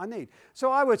me what I need? So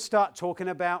I would start talking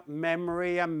about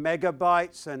memory and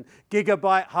megabytes and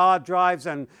gigabyte hard drives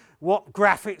and what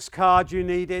graphics card you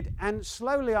needed. And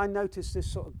slowly I noticed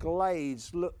this sort of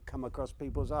glazed look come across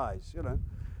people's eyes, you know.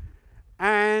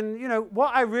 And, you know,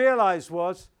 what I realized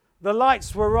was the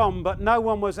lights were on, but no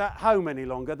one was at home any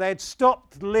longer. They had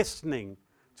stopped listening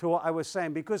to what I was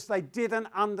saying because they didn't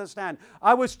understand.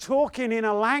 I was talking in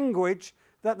a language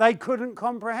that they couldn't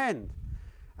comprehend.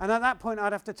 And at that point,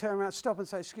 I'd have to turn around, stop and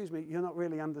say, excuse me, you're not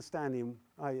really understanding,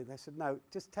 are you? They said, no,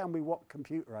 just tell me what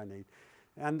computer I need.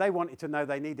 And they wanted to know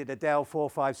they needed a Dell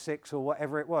 456 or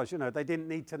whatever it was. You know, they didn't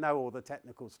need to know all the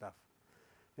technical stuff.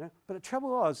 You know? But the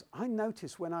trouble was, I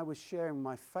noticed when I was sharing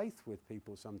my faith with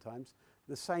people sometimes,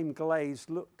 the same glazed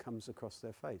look comes across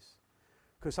their face.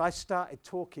 Because I started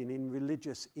talking in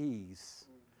religious ease,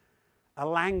 a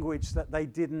language that they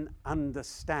didn't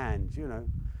understand, you know.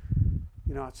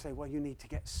 You know, I'd say, well, you need to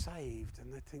get saved.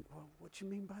 And they'd think, well, what do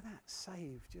you mean by that?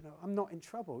 Saved, you know, I'm not in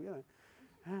trouble, you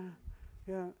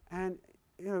know. And,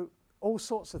 you know, all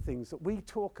sorts of things that we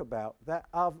talk about that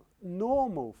are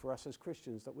normal for us as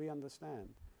Christians that we understand,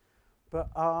 but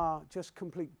are just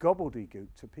complete gobbledygook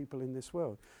to people in this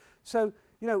world. So,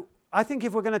 you know, I think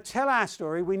if we're going to tell our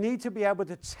story, we need to be able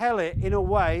to tell it in a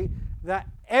way that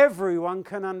everyone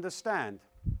can understand.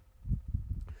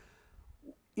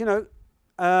 You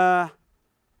know,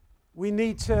 we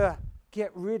need to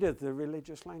get rid of the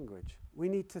religious language. We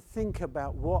need to think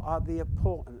about what are the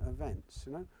important events,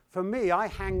 you know. For me, I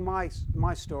hang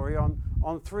my story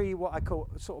on three what I call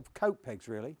sort of coat pegs,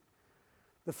 really.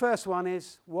 The first one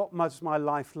is, what was my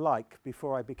life like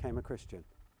before I became a Christian?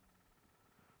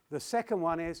 The second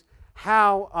one is,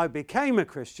 how I became a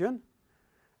Christian.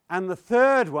 And the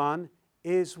third one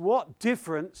is, what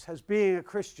difference has being a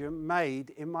Christian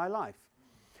made in my life?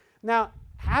 Now,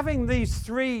 having these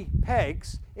three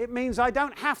pegs, it means I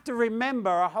don't have to remember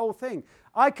a whole thing.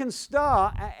 I can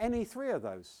start at any three of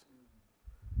those.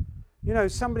 You know,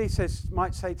 somebody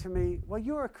might say to me, well,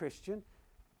 you're a Christian.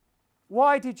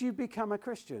 Why did you become a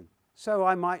Christian? So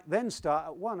I might then start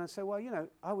at one and say, well, you know,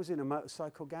 I was in a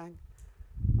motorcycle gang.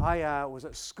 I was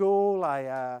at school.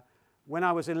 When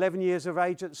I was 11 years of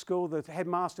age at school, the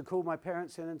headmaster called my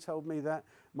parents in and told me that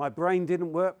my brain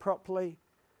didn't work properly,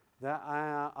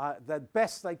 that the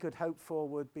best they could hope for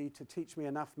would be to teach me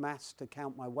enough maths to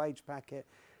count my wage packet,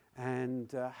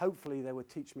 and hopefully they would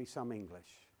teach me some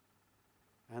English.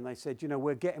 And they said, you know,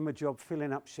 we'll get him a job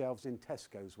filling up shelves in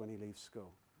Tesco's when he leaves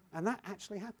school. And that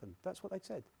actually happened. That's what they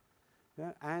said.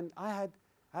 Yeah? And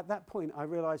at that point, I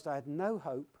realized I had no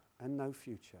hope and no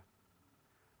future.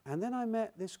 And then I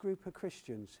met this group of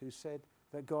Christians who said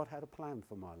that God had a plan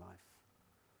for my life,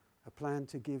 a plan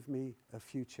to give me a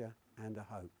future and a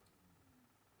hope.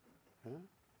 Yeah?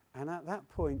 And at that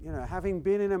point, you know, having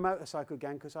been in a motorcycle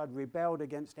gang, because I'd rebelled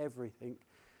against everything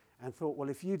and thought, well,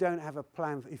 if you don't have a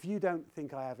plan, if you don't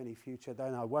think I have any future,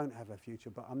 then I won't have a future,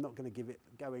 but I'm not going to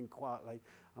go in quietly,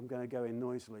 I'm going to go in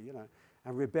noisily, you know,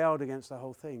 and rebelled against the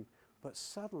whole thing. But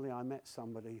suddenly I met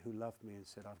somebody who loved me and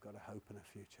said, I've got a hope and a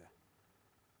future.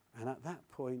 And at that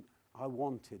point, I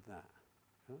wanted that.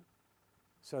 Yeah?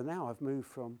 So now I've moved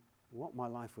from what my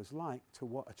life was like to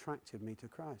what attracted me to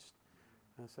Christ.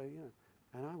 And so, you know,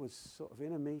 and I was sort of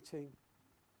in a meeting.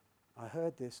 I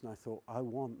heard this and I thought, I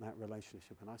want that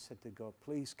relationship. And I said to God,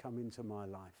 please come into my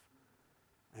life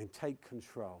and take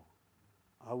control.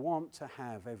 I want to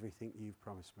have everything you've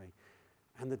promised me.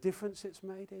 And the difference it's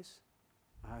made is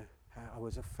I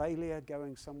was a failure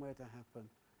going somewhere to happen,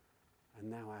 and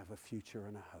now I have a future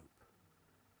and a hope.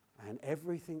 And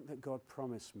everything that God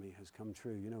promised me has come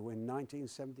true. You know, in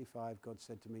 1975, God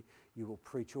said to me, you will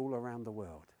preach all around the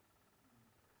world.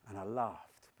 And I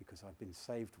laughed because I'd been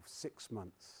saved for 6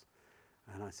 months.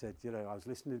 And I said, you know, I was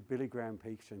listening to Billy Graham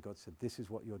preach, and God said, this is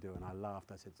what you're doing. I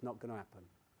laughed. I said, it's not going to happen.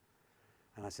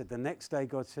 And I said, the next day,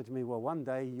 God said to me, well, one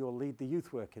day you'll lead the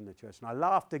youth work in the church. And I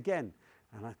laughed again.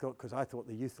 And I thought, because I thought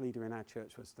the youth leader in our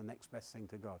church was the next best thing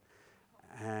to God.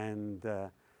 And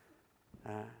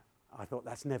I thought,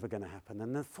 that's never going to happen.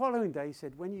 And the following day, he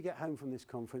said, when you get home from this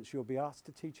conference, you'll be asked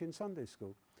to teach in Sunday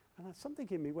school. And something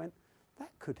in me went,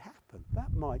 that could happen.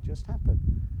 That might just happen.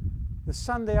 The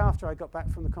Sunday after I got back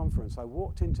from the conference, I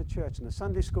walked into church, and the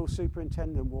Sunday school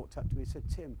superintendent walked up to me and said,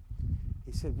 Tim,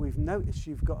 he said, we've noticed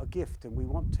you've got a gift and we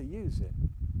want to use it.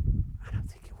 And I'm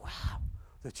thinking, wow,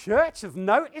 the church have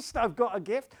noticed I've got a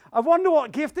gift? I wonder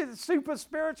what gift is, super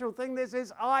spiritual thing this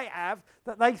is I have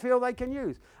that they feel they can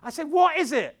use. I said, what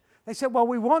is it? They said, well,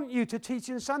 we want you to teach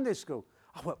in Sunday school.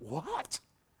 I went, what?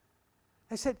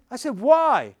 I said,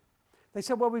 why? They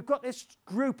said, well, we've got this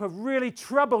group of really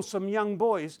troublesome young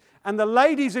boys, and the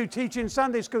ladies who teach in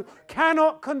Sunday school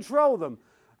cannot control them.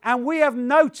 And we have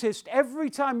noticed every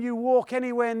time you walk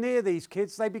anywhere near these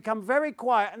kids, they become very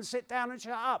quiet and sit down and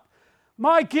shut up.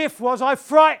 My gift was I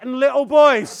frightened little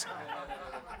boys.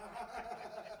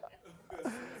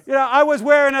 You know, I was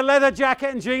wearing a leather jacket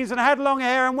and jeans and had long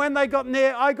hair, and when I got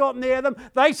near them,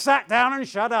 they sat down and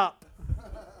shut up.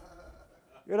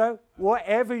 You know,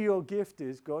 whatever your gift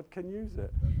is, God can use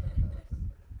it.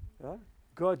 Yeah?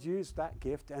 God used that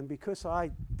gift, and because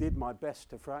I did my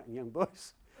best to frighten young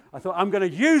boys, I thought, I'm going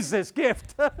to use this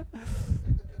gift.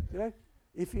 You know,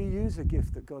 if you use a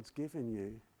gift that God's given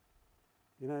you,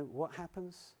 you know, what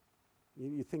happens?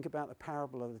 You think about the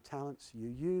parable of the talents. You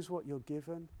use what you're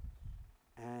given,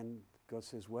 and God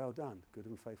says, well done, good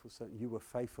and faithful servant. You were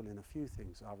faithful in a few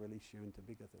things. I'll release you into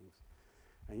bigger things.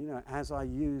 And, you know, as I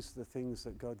used the things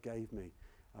that God gave me,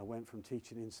 I went from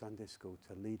teaching in Sunday school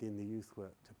to leading the youth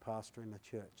work, to pastoring the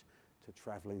church, to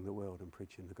traveling the world and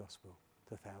preaching the gospel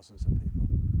to thousands of people.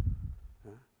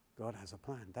 Yeah? God has a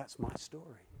plan. That's my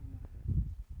story.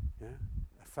 Yeah?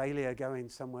 A failure going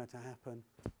somewhere to happen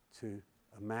to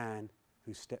a man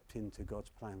who stepped into God's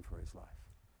plan for his life.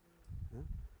 Yeah?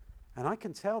 And I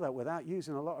can tell that without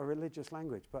using a lot of religious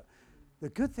language. But the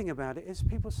good thing about it is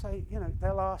people say, you know,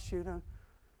 they'll ask you,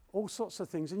 all sorts of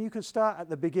things. And you can start at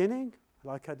the beginning,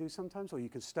 like I do sometimes, or you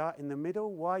can start in the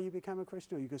middle, why you became a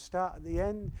Christian, or you can start at the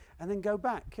end and then go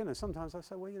back. You know, sometimes I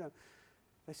say, well, you know,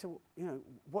 they said, well, you know,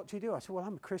 what do you do? I said, well,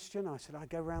 I'm a Christian. I said, I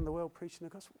go around the world preaching the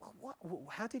gospel. What?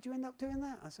 How did you end up doing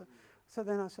that? So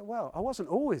then I said, well, I wasn't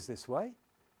always this way.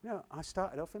 You know, I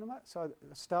started off in a so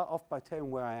I start off by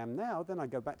telling where I am now, then I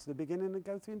go back to the beginning and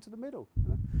go through into the middle.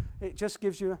 You know? It just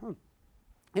gives you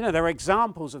you know, there are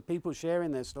examples of people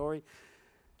sharing their story.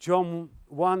 John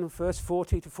 1, verse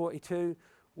 40 to 42,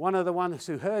 one of the ones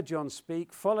who heard John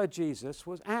speak, followed Jesus,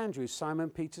 was Andrew,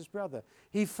 Simon Peter's brother.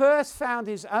 He first found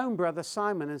his own brother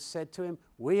Simon and said to him,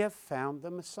 we have found the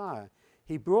Messiah.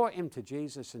 He brought him to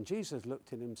Jesus, and Jesus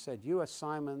looked at him and said, you are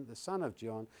Simon, the son of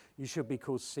John. You should be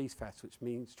called Cephas, which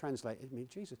means, translated, means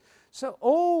Jesus. So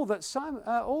all that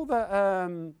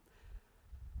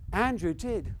Andrew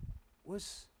did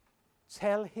was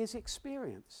tell his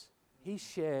experience. He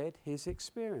shared his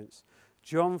experience.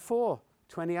 John 4,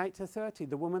 28 to 30,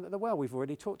 the woman at the well, we've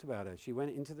already talked about her. She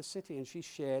went into the city and she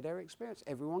shared her experience.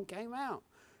 Everyone came out.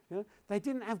 You know, they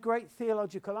didn't have great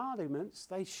theological arguments.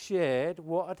 They shared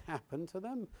what had happened to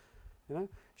them. You know,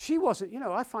 she wasn't, you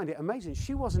know, I find it amazing.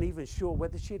 She wasn't even sure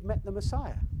whether she had met the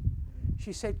Messiah.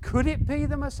 She said, could it be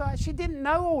the Messiah? She didn't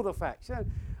know all the facts. You know,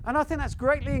 and I think that's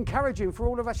greatly encouraging for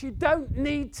all of us. You don't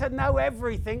need to know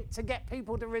everything to get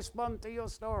people to respond to your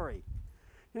story.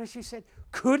 You know, she said,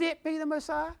 could it be the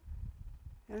Messiah?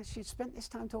 You know, she'd spent this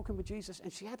time talking with Jesus,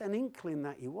 and she had an inkling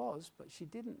that he was, but she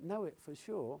didn't know it for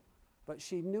sure. But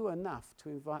she knew enough to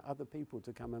invite other people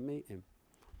to come and meet him.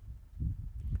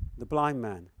 The blind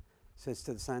man says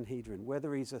to the Sanhedrin,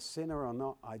 whether he's a sinner or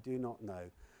not, I do not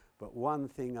know. But one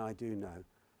thing I do know,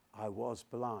 I was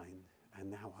blind, and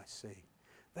now I see.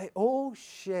 They all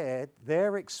shared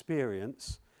their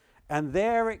experience, and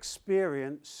their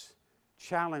experience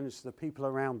challenged the people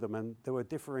around them, and there were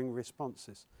differing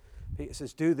responses. Peter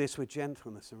says, do this with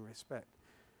gentleness and respect.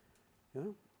 You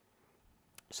know?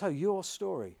 So your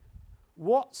story.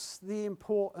 What's the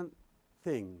important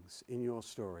things in your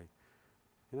story?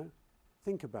 You know,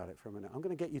 think about it for a minute. I'm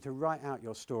going to get you to write out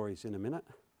your stories in a minute.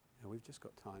 Yeah, we've just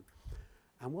got time.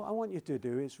 And what I want you to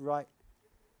do is write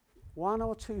 1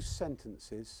 or 2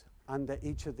 sentences under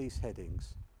each of these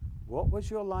headings. What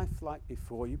was your life like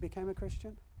before you became a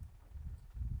Christian?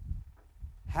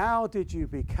 How did you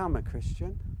become a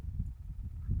Christian?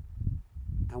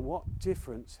 And what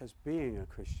difference has being a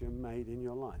Christian made in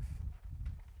your life?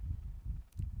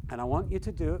 And I want you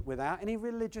to do it without any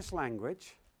religious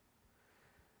language.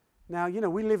 Now, you know,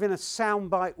 we live in a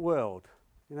soundbite world.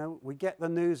 You know, we get the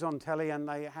news on telly and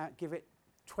they give it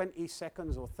 20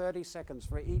 seconds or 30 seconds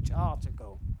for each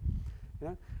article. You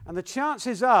know? And the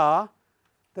chances are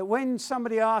that when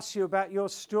somebody asks you about your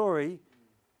story,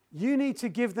 you need to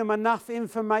give them enough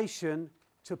information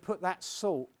to put that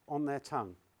salt on their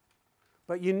tongue.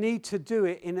 But you need to do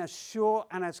it in as short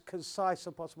and as concise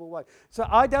a possible way. So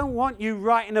I don't want you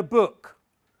writing a book.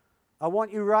 I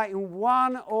want you writing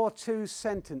 1 or 2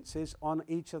 sentences on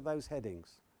each of those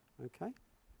headings. Okay?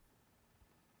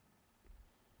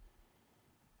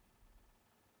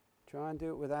 Try and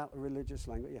do it without the religious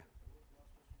language. Yeah.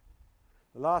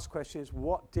 The last question is,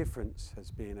 what difference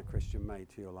has being a Christian made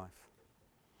to your life?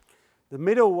 The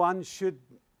middle one should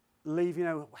leave, you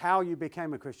know, how you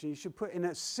became a Christian. You should put in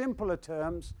as simpler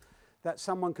terms that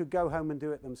someone could go home and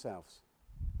do it themselves.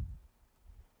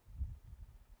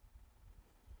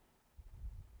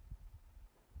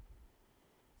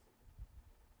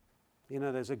 You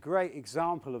know, there's a great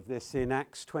example of this in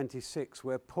Acts 26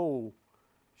 where Paul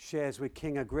shares with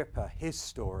King Agrippa his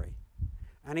story.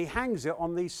 And he hangs it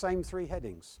on these same three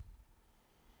headings.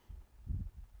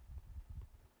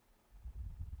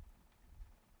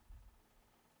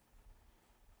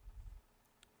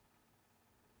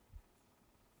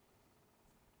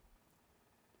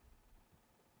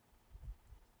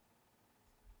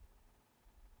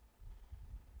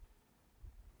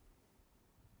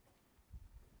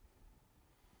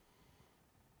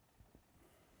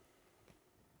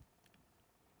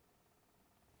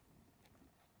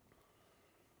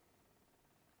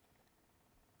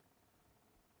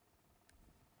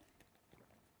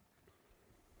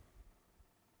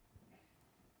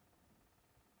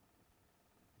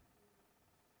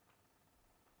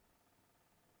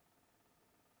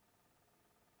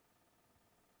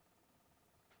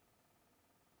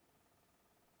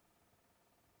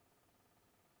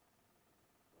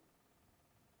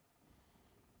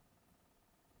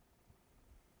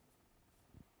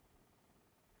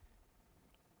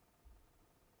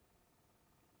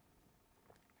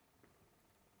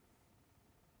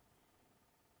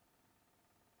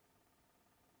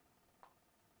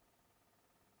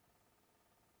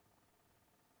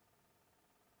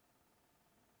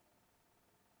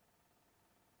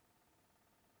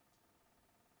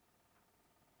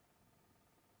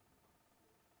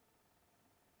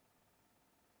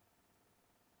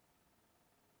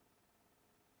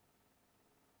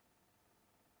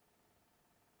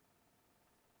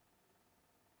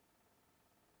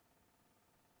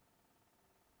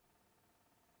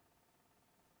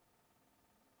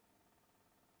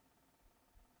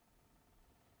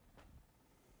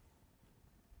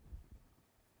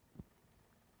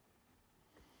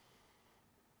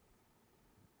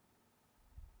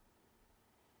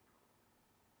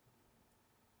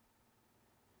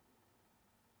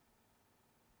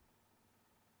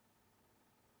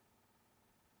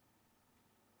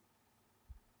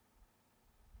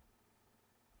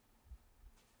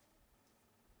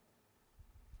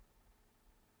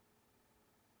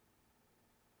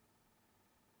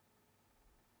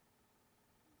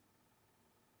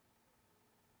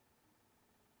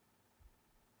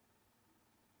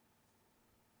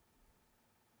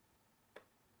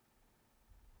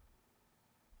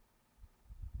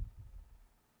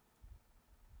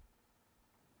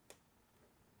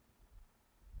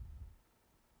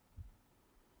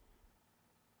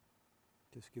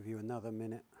 Just give you another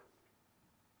minute.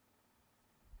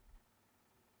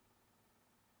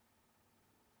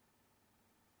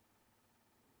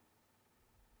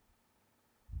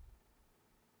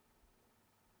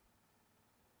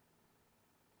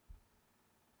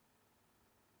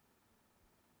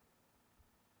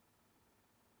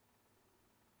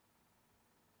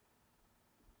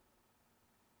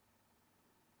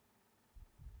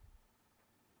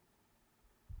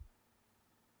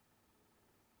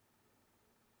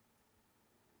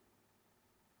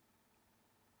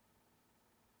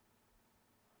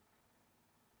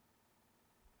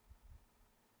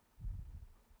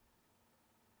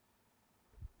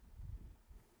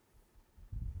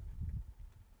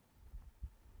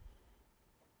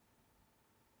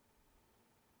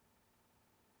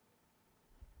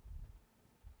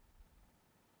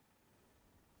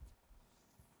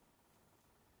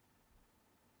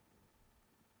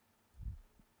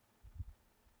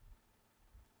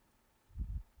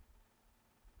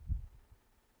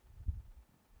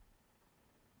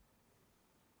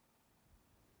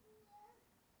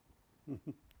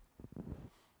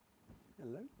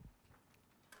 Hello.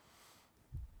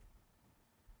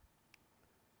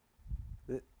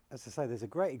 As I say, there's a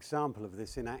great example of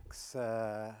this in Acts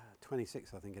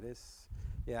 26, I think it is.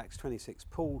 Yeah, Acts 26.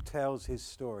 Paul tells his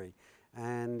story.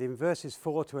 And in verses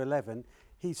 4 to 11,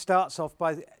 he starts off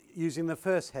by using the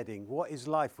first heading, what his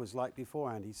life was like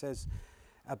beforehand. He says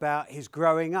about his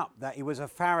growing up, that he was a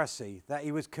Pharisee, that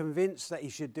he was convinced that he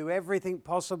should do everything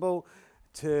possible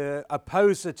to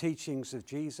oppose the teachings of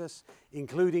Jesus,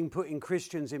 including putting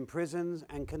Christians in prisons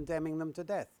and condemning them to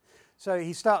death. So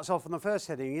he starts off on the first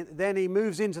heading, then he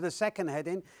moves into the second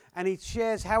heading, and he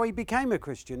shares how he became a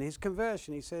Christian, his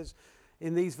conversion. He says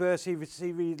in these verses,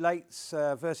 he relates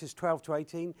verses 12 to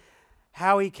 18,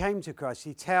 how he came to Christ.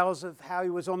 He tells of how he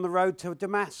was on the road to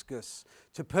Damascus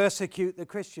to persecute the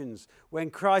Christians when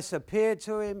Christ appeared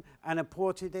to him and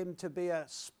appointed him to be a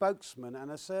spokesman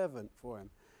and a servant for him.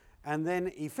 And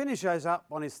then he finishes up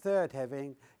on his third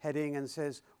heading and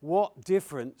says what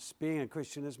difference being a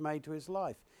Christian has made to his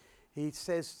life. he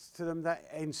says to them that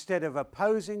instead of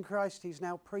opposing Christ, he's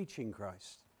now preaching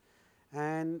Christ.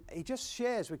 And he just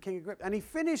shares with King Agrippa. And he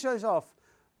finishes off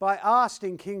by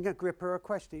asking King Agrippa a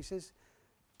question. He says,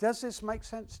 does this make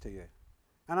sense to you?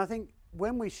 And I think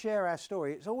when we share our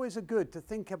story, it's always good to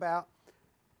think about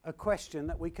a question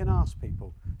that we can ask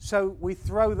people. So we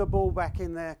throw the ball back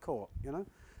in their court, you know.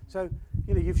 So,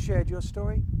 you know, you've shared your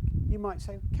story. You might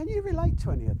say, can you relate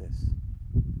to any of this?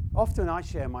 Often I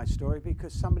share my story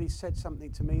because somebody said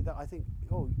something to me that I think,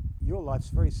 oh, your life's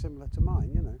very similar to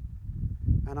mine, you know.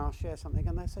 And I'll share something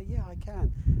and they say, yeah, I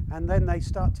can. And then they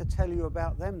start to tell you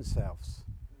about themselves.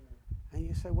 And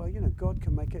you say, well, you know, God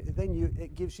can make it. Then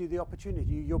it gives you the opportunity.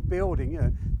 You're building, you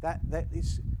know,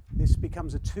 this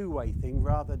becomes a two-way thing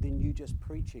rather than you just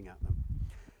preaching at them.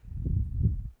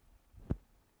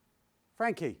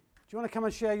 Frankie, do you want to come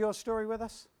and share your story with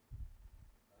us?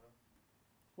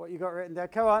 What you got written there?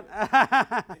 Come on.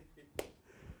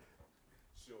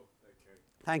 Sure, okay.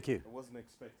 Thank you. I wasn't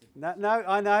expecting. No,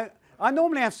 I know. I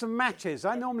normally have some matches.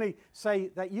 I normally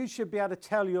say that you should be able to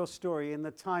tell your story in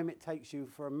the time it takes you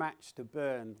for a match to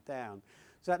burn down.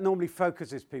 So that normally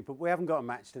focuses people. We haven't got a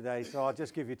match today, so I'll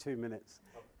just give you 2 minutes.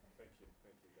 Oh, thank you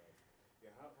guys. Yeah,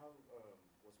 how was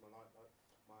my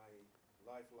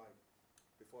life like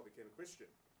before I became a Christian?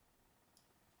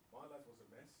 My life was a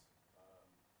mess.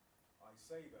 I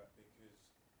say that because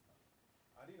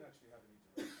I didn't actually have any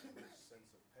direction, or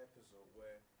sense of purpose, or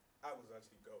where I was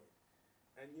actually going.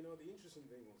 And you know, the interesting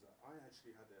thing was that I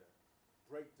actually had a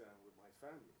breakdown with my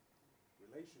family.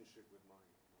 Relationship with my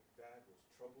dad was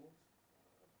troubled,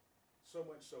 so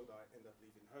much so that I ended up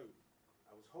leaving home.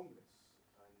 I was homeless,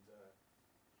 and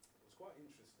it was quite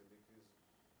interesting because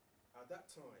at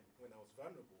that time, when I was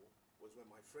vulnerable, was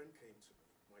when my friend came to me.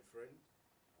 My friend,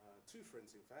 two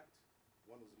friends in fact,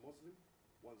 one was a Muslim,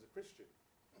 one was a Christian.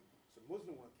 So the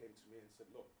Muslim one came to me and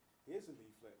said, look, here's a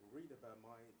leaflet, read about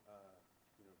my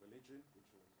religion, which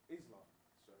was Islam.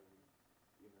 So,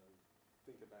 you know,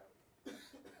 think about it.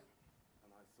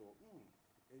 And I thought,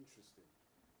 interesting.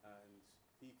 And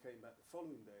he came back the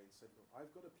following day and said, look, I've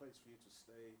got a place for you to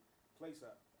stay. Place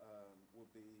that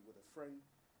would be with a friend,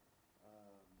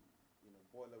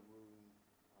 boiler room.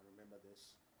 I remember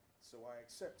this. So I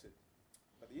accepted.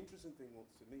 But the interesting thing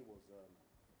to me was,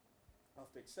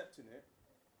 after accepting it,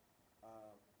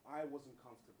 I wasn't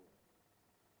comfortable.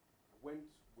 I went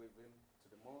with him to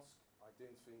the mosque. I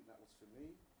didn't think that was for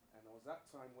me. And it was that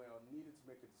time where I needed to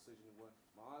make a decision where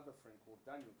my other friend called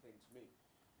Daniel came to me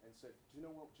and said, do you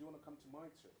know what, do you want to come to my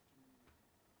church?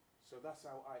 So that's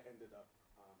how I ended up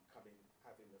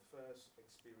having the first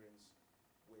experience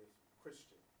with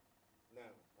Christian.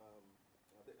 Now,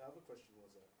 the other question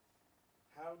was,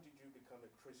 how did you become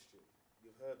a Christian?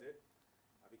 You've heard it.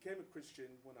 I became a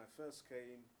Christian when I first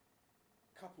came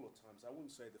a couple of times. I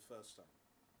wouldn't say the first time.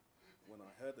 When I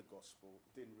heard the gospel,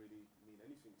 it didn't really mean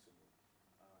anything to me.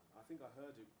 I think I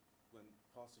heard it when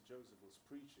Pastor Joseph was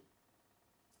preaching.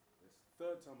 The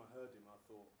third time I heard him, I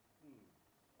thought,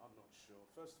 I'm not sure.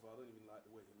 First of all, I don't even like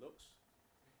the way he looks.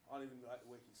 I don't even like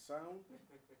the way he sounds.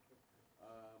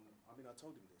 I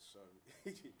told him this, so.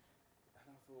 And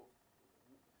I thought,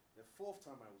 the fourth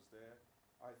time I was there,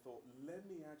 I thought, let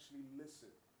me actually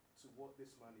listen to what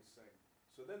this man is saying.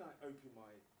 So then I opened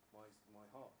my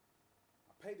heart.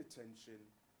 I paid attention,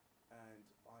 and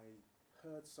I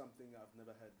heard something I've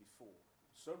never heard before.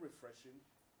 So refreshing,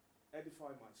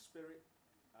 edified my spirit,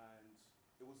 and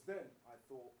it was then I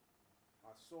thought,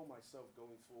 I saw myself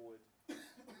going forward,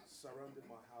 surrounded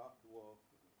my heart,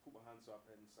 put my hands up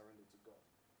and surrendered to God.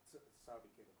 That's how I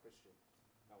became a Christian.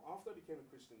 Now, after I became a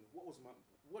Christian,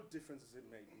 what difference has it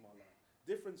made in my life?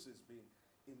 Difference has been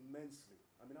immensely.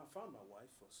 I found my wife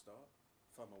for a start.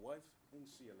 Found my wife in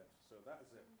CLF, so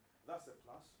that's a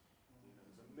plus.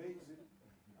 It's amazing.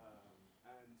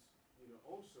 And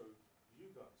also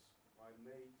you guys, I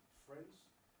made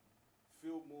friends,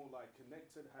 feel more like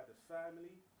connected, had a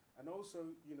family, and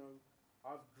also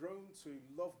I've grown to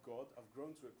love God. I've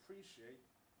grown to appreciate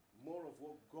more of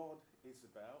what God is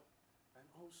about, and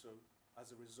also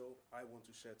as a result, I want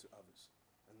to share to others,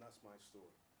 and that's my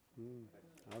story.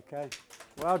 Okay,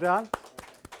 well done.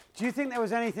 Do you think there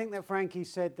was anything that Frankie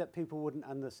said that people wouldn't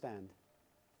understand?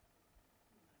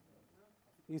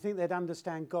 You think they'd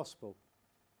understand gospel?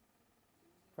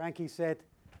 Frankie said,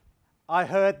 I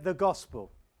heard the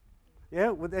gospel. Yeah,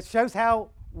 well, that shows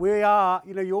how we are.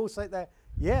 You all say that.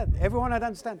 Yeah, everyone would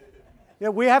understand. Yeah,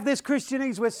 we have this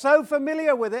Christianese. We're so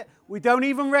familiar with it, we don't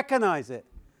even recognize it.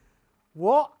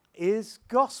 What is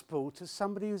gospel to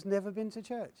somebody who's never been to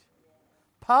church?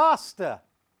 Pastor.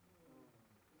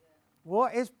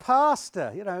 What is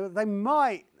pastor? They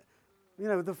might You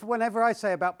know, whenever I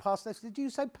say about pastor, did you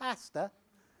say pastor?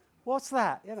 What's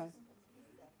that? You know,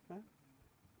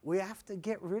 we have to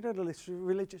get rid of this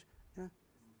religious. You know,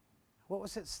 what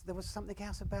was it? There was something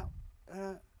else about.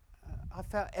 I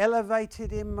felt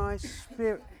elevated in my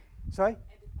spirit. Sorry,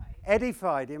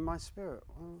 edified in my spirit.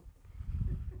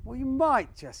 Well, you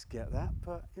might just get that,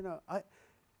 but you know,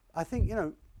 I think you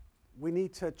know, we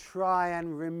need to try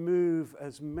and remove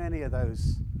as many of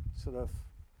those sort of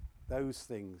those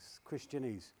things,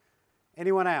 Christianese.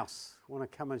 Anyone else want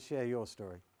to come and share your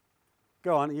story?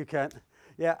 Go on, you can.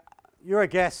 Yeah, you're a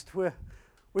guest.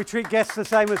 We treat guests the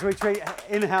same as we treat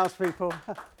in-house people.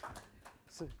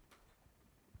 So. Okay.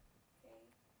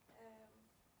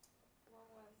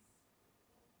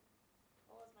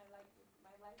 What was my life?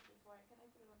 My life before? Can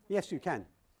I put it on top? Yes, you can.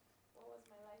 What was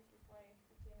my life before I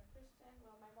became a Christian?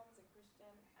 Well, my mom's a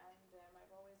Christian, and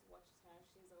I've always watched her.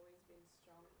 She's always been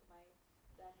strong. My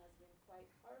dad has been quite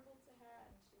horrible to her,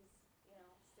 and she's,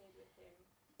 stayed with him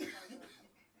because of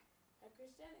her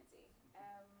Christianity.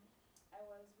 I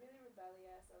was really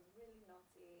rebellious. I was really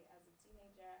naughty as a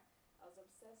teenager. I was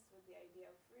obsessed with the idea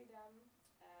of freedom.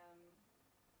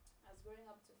 I was growing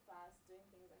up too fast, doing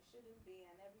things I shouldn't be,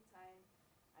 and every time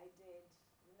I did,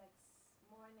 the next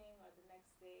morning or the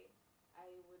next day, I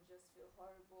would just feel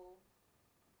horrible.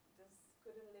 Just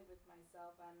couldn't live with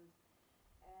myself, and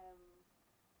um,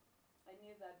 I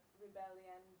knew that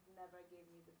rebellion never gave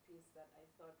me the peace that I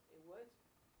thought it would.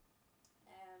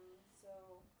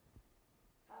 So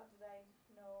how did I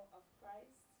know of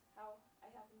Christ? How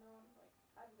I have known, like,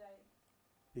 how did I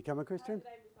Become a Christian? How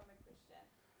did I become a Christian?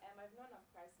 I've known of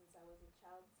Christ since I was a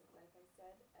child, like I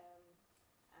said, and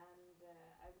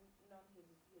I've known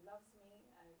he loves me.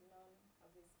 I've known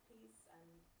of His peace,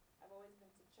 and I've always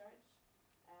been to church,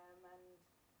 and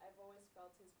I've always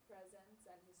felt His presence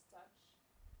and His touch.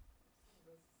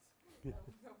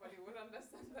 Nobody would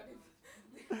understand that if.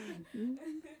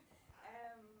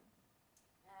 And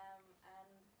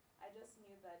I just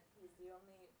knew that He's the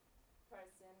only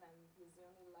person and He's the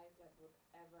only life that would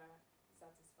ever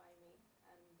satisfy me,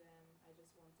 and I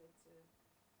just wanted to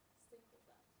stick with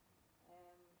that.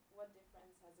 What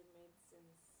difference has it made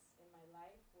since in my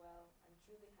life? Well, I'm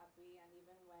truly happy, and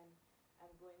even when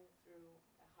I'm going through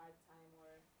a hard time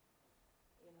or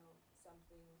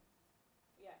something,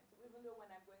 yeah, even though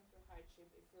when I'm going through hardship,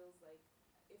 it feels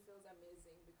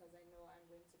amazing because I know I'm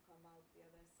going to come out the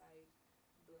other side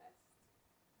blessed.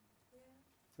 Yeah.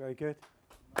 Very good.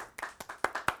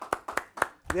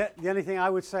 The only thing I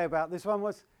would say about this one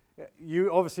was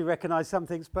you obviously recognize some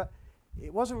things, but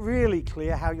it wasn't really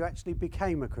clear how you actually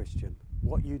became a Christian,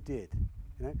 what you did,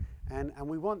 and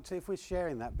we want to, if we're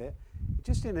sharing that bit,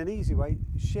 just in an easy way,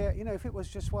 share, if it was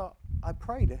just, well, I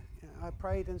prayed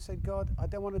and said, God, I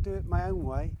don't want to do it my own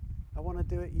way, I want to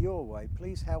do it your way,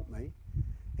 please help me.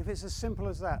 If it's as simple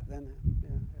as that, then,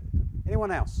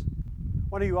 anyone else?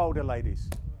 One of you older ladies.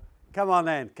 Come on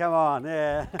then, come on,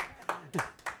 yeah.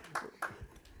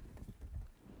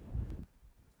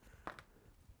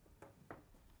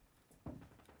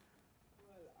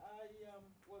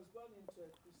 Was born into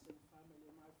a Christian family.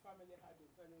 My family had a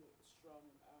very strong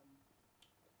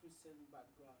Christian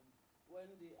background.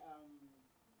 When the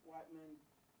white men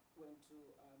went to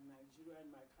Nigeria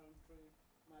and my country,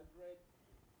 my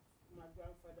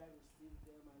grandfather received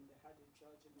them, and they had a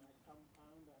church in my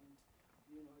compound, and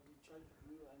the church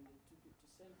grew and they took it to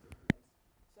center place.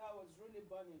 So I was really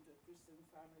born into a Christian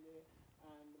family,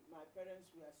 and my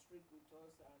parents were strict with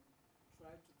us and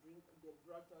they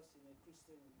brought us in a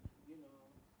Christian,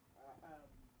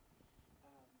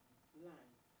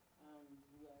 line. And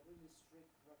we were really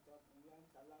strict, brought up. We weren't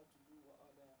allowed to do what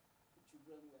other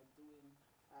children were doing.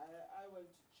 I went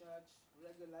to church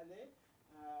regularly.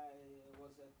 I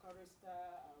was a chorister.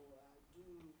 I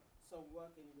do some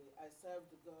work I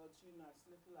served God, as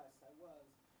little as I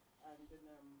was. And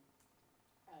then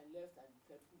I left and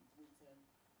kept with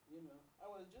I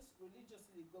was just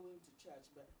religiously going to church,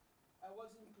 but I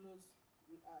wasn't close.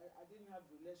 I didn't have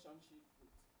relationship with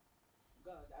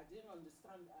God. I didn't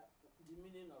understand the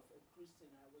meaning of a Christian.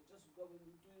 I was just going,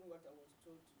 doing what I was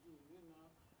told to do,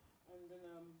 And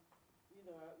then,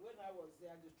 when I was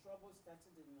there, the trouble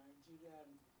started in Nigeria,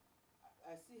 and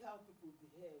I see how people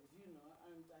behave, and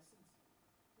I said,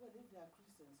 well, if they are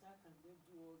Christians, how can they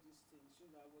do all these things?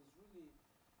 I was really,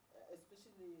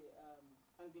 especially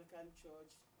Anglican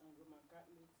Church and Roman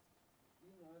Catholic,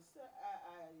 so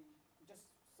I just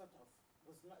sort of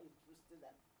was not interested.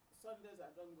 Sundays I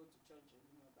don't go to church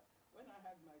anymore, but when I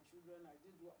had my children, I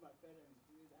did what my parents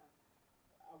did.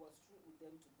 I was strict with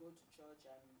them to go to church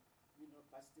and,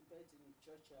 participate in the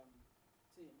church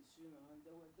things, and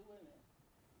they were doing it.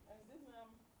 And then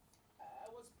I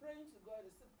was praying to God.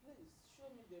 I said, please show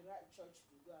me the right church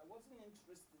to go. I wasn't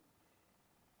interested.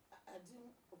 I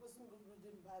wasn't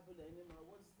reading Bible anymore. I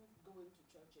wasn't going to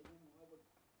church anymore. I was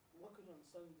working on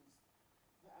Sundays.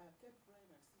 But I kept praying.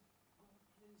 I said, God,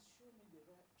 please show me the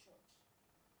right church.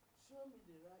 Show me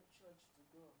the right church to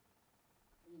go.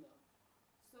 You know.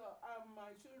 So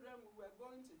my children, we were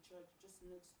going to church just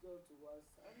next door to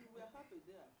us, and we were happy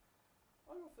there.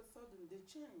 All of a sudden, they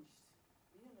changed,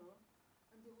 you know,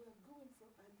 and they were going from,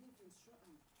 I lived in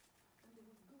Stratton, and they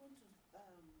were going to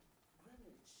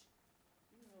Greenwich,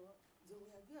 you know, they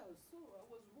were there. So I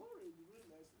was worried,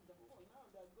 really. I said, oh, now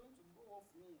they're going to go off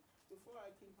me before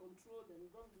I can control them.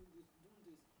 Don't do this, do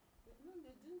this. But no,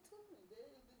 they didn't tell me.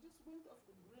 They just went off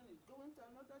to Greenwich, going to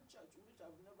another church, which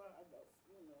I've never heard of,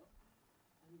 you know.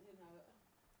 And then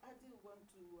I didn't want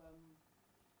to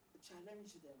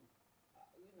challenge them.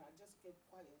 You know, I just kept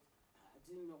quiet. I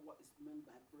didn't know what is meant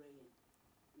by praying.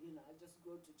 You know, I just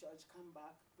go to church, come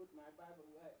back, put my Bible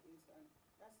where it is, and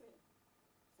that's it.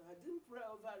 So I didn't pray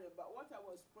over it, but what I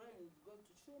was praying is God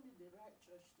to show me the right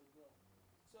church to go.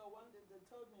 So one day they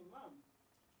told me, Mom,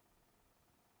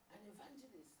 an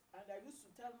evangelist, and I used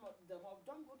to tell them, oh,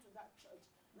 don't go to that church.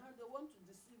 Now they want to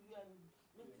deceive you and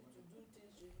make you to do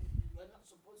things you're not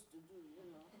supposed to do, you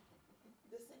know.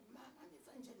 They said, Mom, an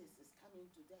evangelist is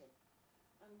coming today.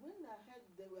 And when I heard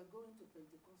they were going to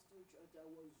Pentecostal church, I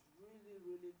was really,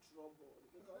 really troubled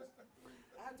because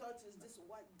I thought it's this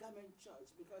white garment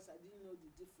church because I didn't know the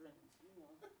difference, you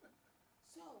know.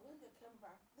 So when they came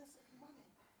back, they said, Mommy,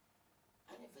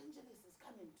 an evangelist is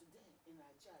coming today in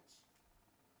our church.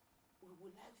 We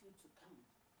would like you to come.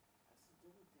 I said,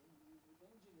 oh, the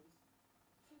evangelist.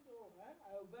 I said, oh,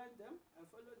 I obeyed them. I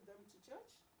followed them to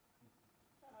church.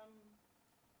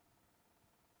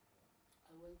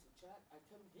 I went to church. I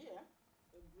came here,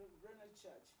 Brenner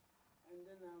Church, and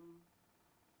then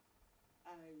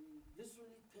I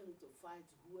literally came to fight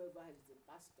whoever is the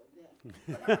pastor there.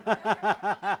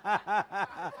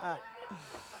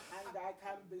 And I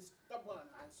can be stubborn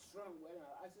and strong. When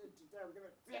I said to them, I'm going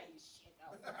to tear his shit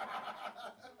out.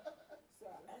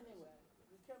 So anyway,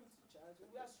 we came to church.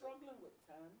 We were struggling with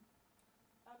time.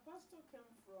 Our pastor came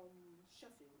from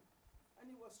Sheffield. And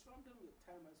he was struggling with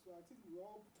time as well. I think we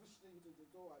all pushed into the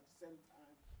door at the same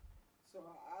time. So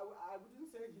I wouldn't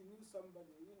say he knew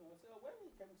somebody, you know. So when he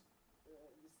came to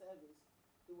the service,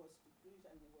 he was to preach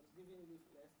and he was giving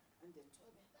leaflets. And they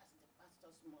told me that's the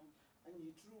pastor's mom. And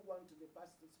he threw one to the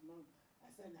pastor's mom.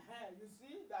 I said, hey, you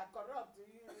see, they're corrupt.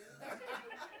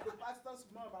 The pastor's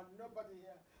mom and nobody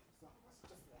here. So I was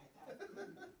just like that.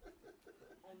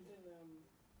 And then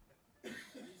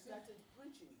he started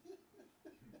preaching.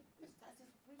 He started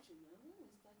preaching, and when he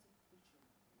started preaching,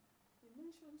 he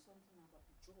mentioned something about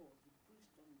joy. He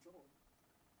preached on joy.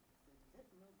 He said, let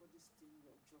nobody steal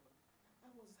your joy.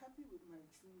 I was happy with my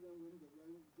children when they were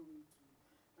going to,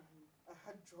 I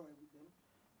had joy with them.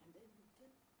 And then he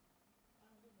kept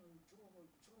pounding on joy,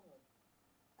 joy.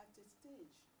 At a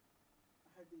stage, I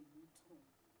had a U-turn,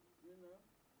 you know.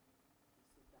 He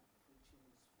said, that preaching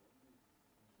is for me.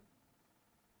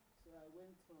 So I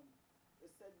went home. They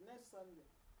said, next Sunday,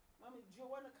 Mommy, do you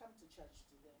want to come to church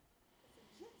today? I said,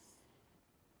 yes.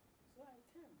 So I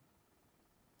came.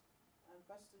 And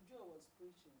Pastor Joe was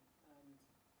preaching, and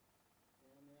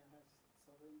then I had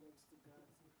surrendered to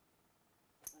God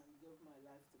and gave my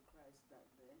life to Christ that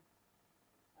day.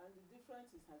 And the difference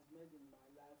it has made in my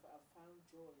life, I found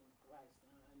joy in Christ.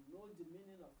 And I know the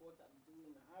meaning of what I'm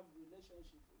doing. I have a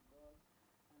relationship with God,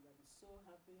 and I'm so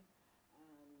happy.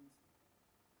 And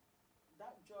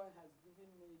that joy has given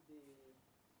me the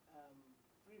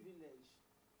privilege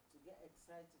to get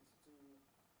excited to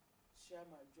share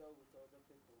my joy with other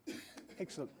people.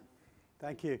 Excellent.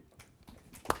 Thank you.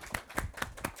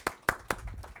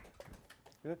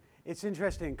 It's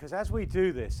interesting because as we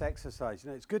do this exercise, you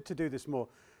know, it's good to do this more.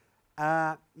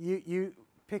 You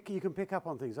can pick up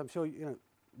on things. I'm sure you know.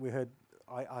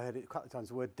 I heard it a couple of times.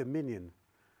 The word dominion.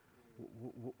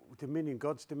 Dominion,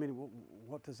 God's dominion.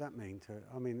 What does that mean?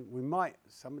 I mean,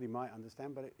 somebody might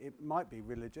understand, but it might be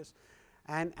religious.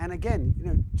 And again, you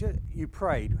know, you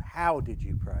prayed. How did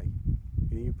you pray?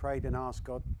 You prayed and asked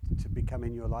God to become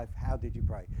in your life. How did you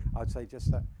pray? I'd say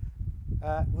just that.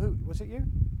 Who was it? You?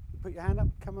 Put your hand up.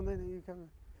 Come on then. You come.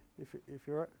 If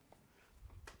you're.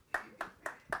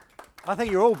 I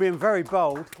think you're all being very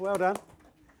bold. Well done.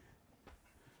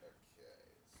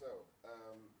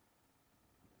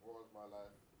 What was my life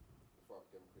before I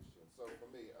became a Christian? So for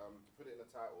me, to put it in a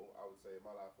title, I would say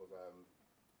my life was a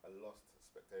lost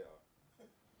spectator.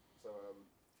 So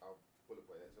I'll bullet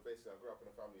point it. So basically, I grew up in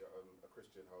a family, a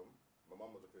Christian home. My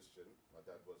mum was a Christian, my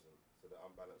dad wasn't, so the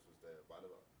unbalance was there. But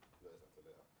notice that till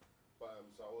later. But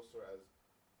so I also as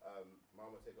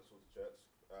Mum would take us all to church.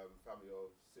 Family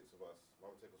of 6 of us.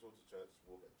 Mum would take us all to church.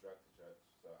 We'll get dragged to church.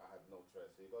 So I had no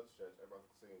choice. So you go to church, everyone's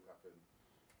singing, clapping,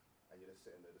 and you're just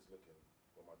sitting there, just looking.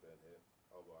 What am I doing here?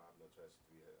 Oh well, I have no choice to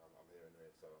be here. I'm here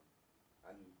anyway. So,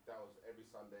 and that was every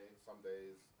Sunday. Some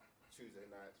days, Tuesday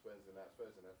nights, Wednesday nights,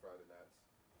 Thursday nights, Friday nights.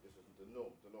 This was the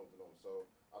norm. So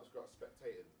I just grew up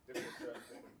spectating different church,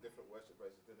 different worship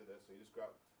places. So you just grew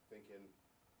up thinking,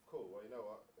 cool. Well, you know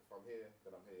what? If I'm here,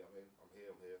 then I'm here. I'm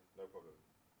here. No problem.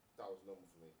 That was normal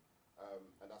for me.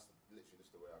 And that's literally just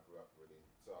the way I grew up, really.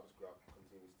 So I just grew up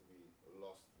continues to be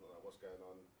lost, not know what's going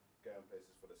on, going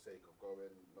places for the sake of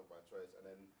going, not by choice. And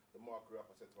then the more I grew up,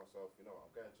 I said to myself, you know what,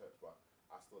 I'm going to church, but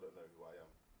I still don't know who I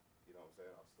am. You know what I'm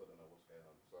saying? I still don't know what's going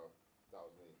on. So that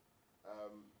was me.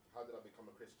 How did I become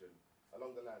a Christian?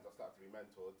 Along the lines, I started to be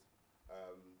mentored,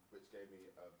 which gave me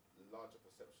a larger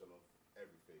perception of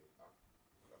everything. I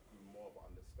grew more of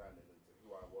an understanding into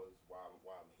who I was, why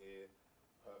I'm here,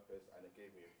 purpose, and it gave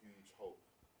me a huge hope,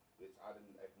 which I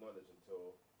didn't acknowledge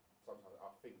until sometimes I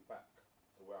think back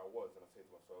to where I was and I say to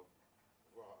myself,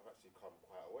 wow, I've actually come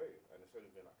quite a way, and it's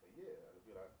only been like a year, and it'd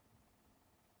be like,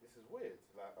 this is weird.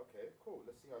 Like, okay, cool,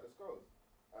 let's see how this goes.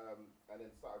 And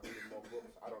then started reading more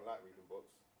books. I don't like reading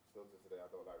books. Still to today, I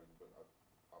don't like reading books.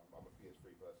 I'm a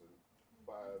PS3 person,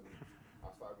 but I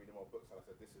started reading more books, and I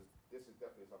said, this is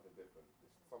definitely something different.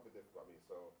 It's something different about me.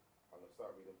 So I'm gonna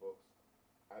start reading books.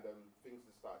 And things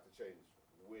just started to change,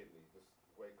 weirdly. Just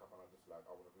wake up and I'm just like,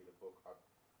 I want to read a book.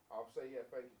 I'll say, yeah,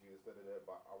 thank you, Jesus,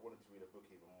 but I wanted to read a book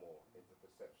even more, into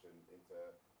perception, into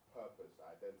purpose,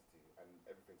 identity, and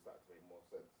everything started to make more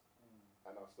sense.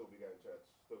 And I'll still be going to church.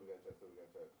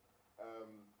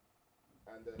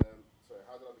 And then, sorry,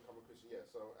 how did I become a Christian? Yeah,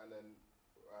 so, and then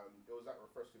it was at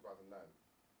Refresh 2009.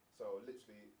 So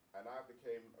literally, and I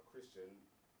became a Christian,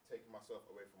 taking myself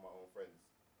away from my own friends.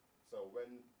 So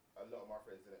when a lot of my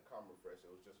friends didn't come Refresh,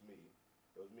 it was just me.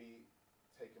 It was me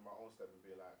taking my own step and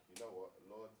being like, you know what,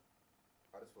 Lord,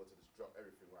 I just feel to just drop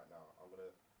everything right now.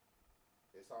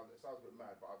 It sounds a bit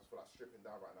mad, but I just feel like stripping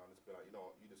down right now and just be like, you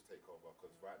know what, you just take over,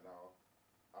 because right now,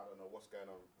 I don't know what's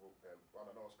going on. I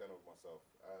don't know what's going on with myself.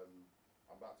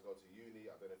 I'm about to go to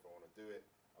uni. I don't know if I want to do it.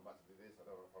 I'm about to do this. I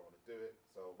don't know if I want to do it.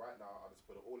 So right now, I just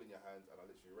put it all in your hands, and I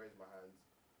literally raise my hands,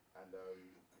 and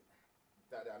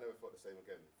that day I never felt the same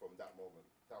again from that moment.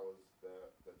 That was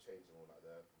the change in all, like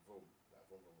the boom,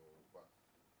 boom. But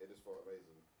it just felt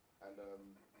amazing. And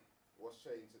what's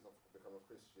changed since I've become a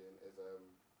Christian is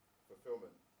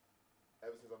fulfillment.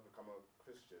 Ever since I've become a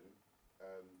Christian,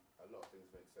 a lot of things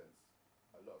make sense.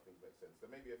 There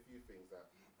may be a few things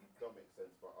that don't make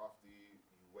sense, but after you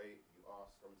wait, you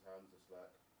ask, sometimes it's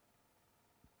like,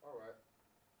 all right,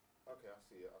 okay, I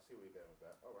see it. I see where you're going with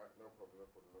that. All right, no problem.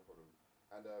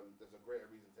 And there's a greater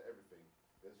reason to everything.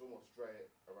 There's almost joy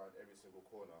around every single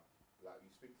corner. Like, you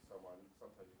speak to someone,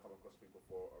 sometimes you come across people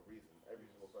for a reason. Every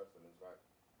single person is like,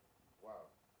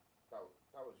 wow, that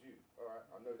was you. All right,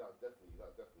 I know that was definitely.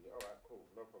 All right, cool,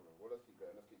 no problem. Well, let's keep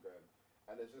going.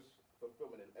 And there's just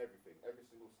fulfillment in everything. Every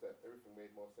single step, everything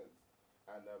made more sense.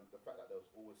 And the fact that there was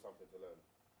always something to learn.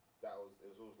 It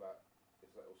was always like, it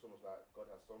was almost like God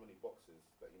has so many boxes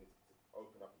that you need to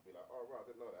open up and be like, oh, right, I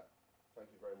didn't know that.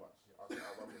 Thank you very much. I'll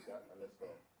run with that and let's go.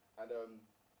 And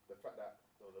the fact that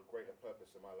there was a greater purpose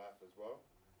in my life as well.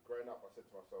 Growing up, I said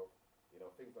to myself, you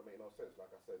know, things that make no sense. Like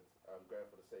I said, going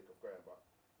for the sake of going. But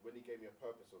when he gave me a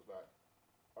purpose, it was like,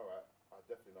 all right, I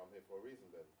definitely know I'm here for a reason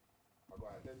then. I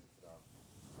got identity now.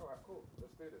 All right, cool.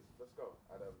 Let's do this. Let's go.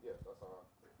 And yeah, that's how.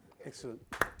 Excellent.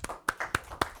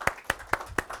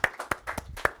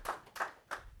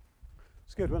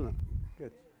 It's good, wasn't it?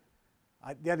 Good.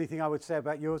 The only thing I would say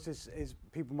about yours is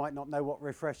people might not know what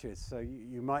Refresh is, so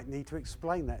you might need to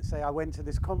explain that. Say, I went to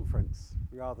this conference,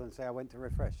 rather than say, I went to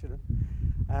Refresh, you know.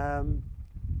 And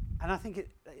I think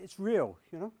it's real,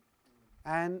 you know.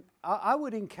 And I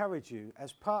would encourage you,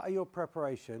 as part of your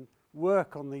preparation,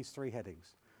 work on these 3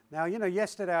 headings. Now, you know,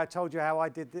 yesterday I told you how I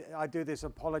do this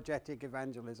apologetic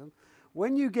evangelism.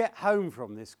 When you get home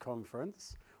from this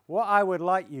conference, what I would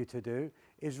like you to do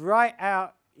is write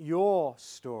out your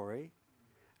story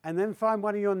and then find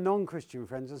one of your non-Christian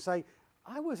friends and say,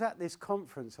 I was at this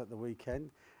conference at the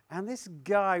weekend and this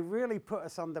guy really put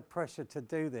us under pressure to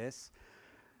do this.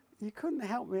 You couldn't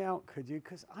help me out, could you?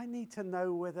 Because I need to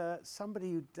know whether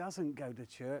somebody who doesn't go to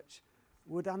church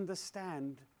would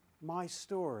understand my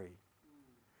story.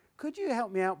 Could you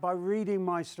help me out by reading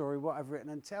my story, what I've written,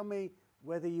 and tell me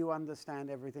whether you understand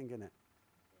everything in it?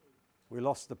 We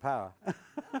lost the power.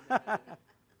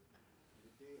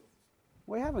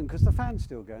 We haven't, because the fan's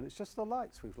still going. It's just the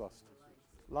lights we've lost.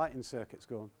 Lighting circuit's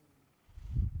gone.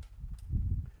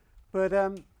 But,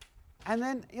 and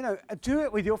then, do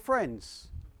it with your friends.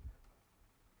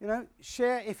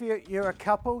 Share, if you're a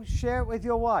couple, share it with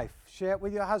your wife, share it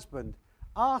with your husband.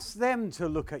 Ask them to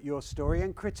look at your story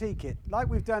and critique it, like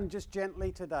we've done just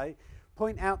gently today.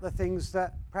 Point out the things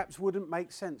that perhaps wouldn't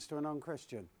make sense to a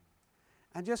non-Christian.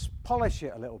 And just polish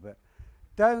it a little bit.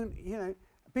 Don't,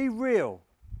 be real.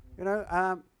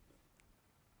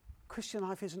 Christian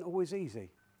life isn't always easy.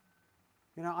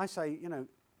 I say,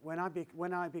 when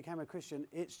I became a Christian,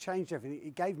 it's changed everything.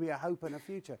 It gave me a hope and a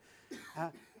future.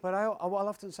 But I'll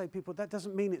often say to people, that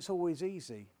doesn't mean it's always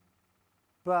easy.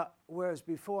 But whereas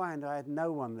beforehand I had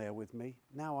no one there with me,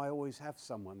 now I always have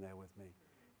someone there with me.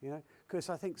 Because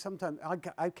I think sometimes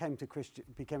I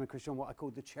became a Christian, what I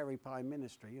called the cherry pie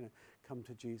ministry. Come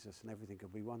to Jesus and everything will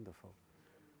be wonderful.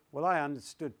 Well, I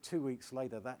understood 2 weeks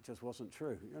later that just wasn't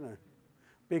true.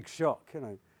 Big shock.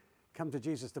 Come to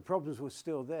Jesus. The problems were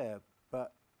still there,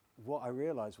 but what I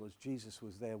realized was Jesus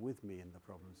was there with me in the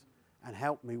problems and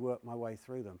helped me work my way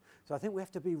through them. So I think we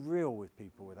have to be real with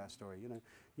people with our story.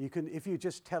 You can, if you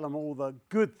just tell them all the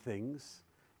good things,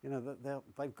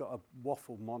 they've got a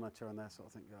waffle monitor and they sort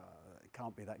of think, oh, it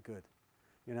can't be that good.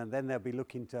 And then they'll be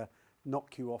looking to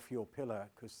knock you off your pillar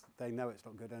because they know it's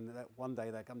not good. And that one day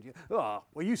they'll come to you, oh,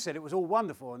 well, you said it was all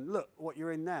wonderful and look what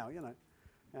you're in now,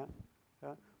 Yeah.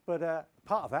 But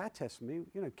part of our testimony,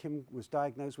 Kim was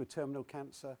diagnosed with terminal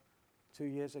cancer 2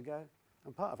 years ago.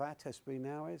 And part of our testimony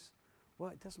now is, well,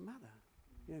 it doesn't matter,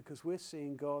 because we're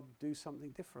seeing God do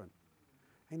something different.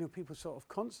 And, people sort of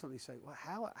constantly say, well,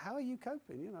 how are you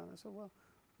coping? I said, well,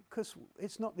 because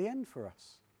it's not the end for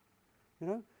us,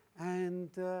 And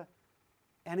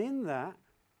in that,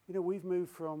 we've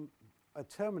moved from a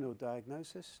terminal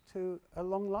diagnosis to a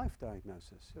long life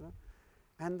diagnosis,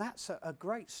 And that's a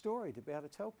great story to be able to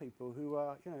tell people who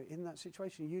are, in that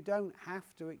situation. You don't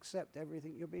have to accept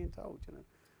everything you're being told,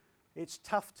 It's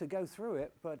tough to go through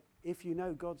it, but if you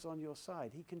know God's on your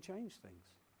side, he can change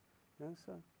things.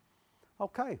 So,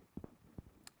 okay.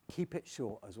 Keep it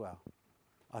short as well.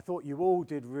 I thought you all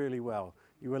did really well.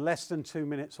 You were less than 2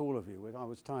 minutes, all of you. I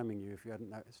was timing you if you hadn't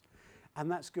noticed. And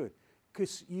that's good.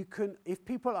 Because you can, if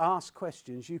people ask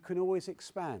questions, you can always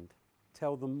expand.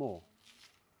 Tell them more.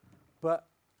 But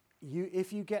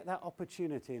if you get that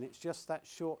opportunity and it's just that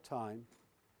short time,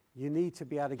 you need to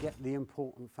be able to get the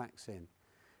important facts in.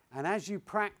 And as you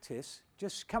practice,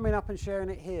 just coming up and sharing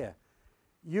it here,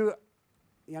 the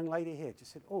young lady here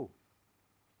just said, oh,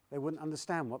 they wouldn't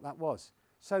understand what that was.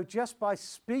 So just by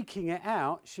speaking it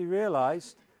out, she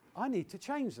realized, I need to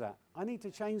change that. I need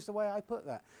to change the way I put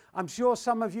that. I'm sure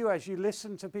some of you, as you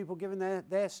listen to people giving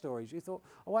their stories, you thought,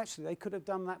 oh, actually, they could have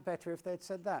done that better if they'd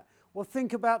said that. Well,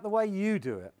 think about the way you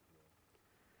do it.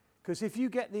 Because if you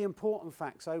get the important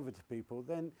facts over to people,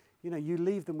 then, you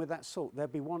leave them with that salt. They'll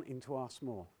be wanting to ask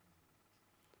more.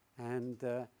 And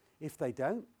if they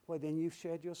don't, well, then you've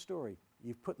shared your story.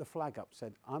 You've put the flag up,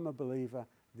 said, I'm a believer.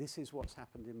 This is what's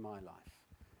happened in my life.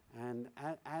 And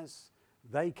as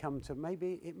they come to,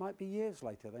 maybe it might be years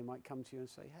later, they might come to you and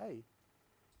say, hey,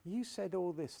 you said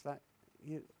all this,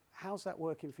 how's that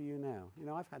working for you now?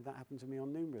 I've had that happen to me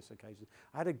on numerous occasions.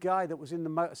 I had a guy that was in the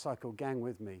motorcycle gang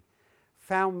with me,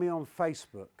 found me on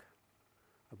Facebook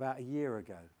about a year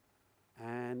ago.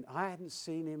 And I hadn't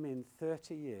seen him in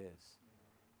 30 years.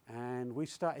 And we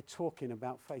started talking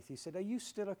about faith. He said, are you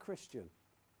still a Christian?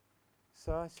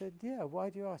 So I said, yeah, why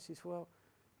do you ask? He said, well,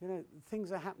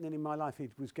 things are happening in my life. He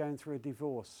was going through a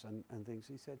divorce and things.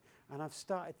 He said, and I've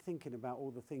started thinking about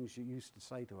all the things you used to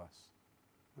say to us.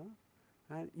 Huh?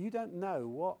 And you don't know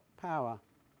what power.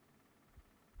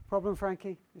 Problem,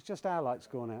 Frankie? It's just our lights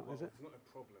gone out, is it? It's not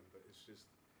a problem, but it's just,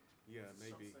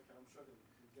 maybe.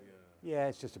 Yeah,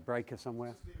 it's just a breaker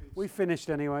somewhere. We finished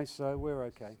anyway, so we're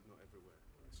okay. Not everywhere.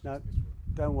 No,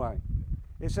 don't worry.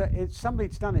 It's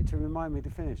somebody's done it to remind me to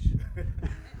finish.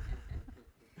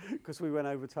 Because we went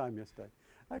over time yesterday.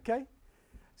 Okay.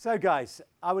 So, guys,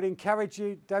 I would encourage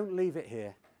you, don't leave it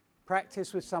here.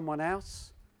 Practice with someone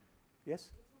else. Yes?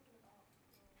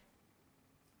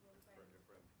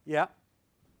 Yeah.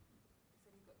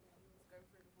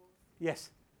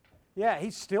 Yes. Yeah,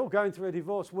 he's still going through a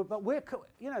divorce. But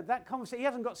that conversation, he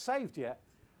hasn't got saved yet.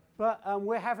 But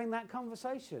we're having that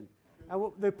conversation.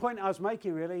 And the point I was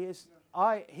making really is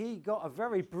he got a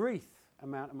very brief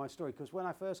amount of my story. Because when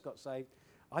I first got saved,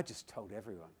 I just told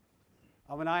everyone.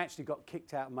 I actually got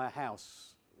kicked out of my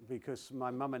house because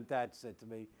my mum and dad said to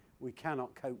me, we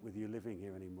cannot cope with you living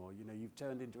here anymore. You've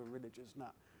turned into a religious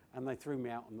nut. And they threw me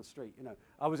out on the street.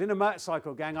 I was in a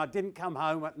motorcycle gang. I didn't come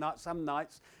home at night, some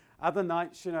nights. Other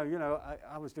nights,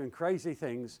 I was doing crazy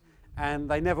things. And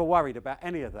they never worried about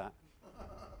any of that.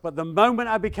 But the moment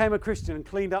I became a Christian and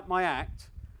cleaned up my act,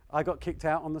 I got kicked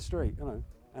out on the street,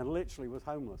 and literally was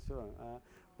homeless.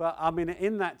 But I mean,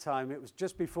 in that time, it was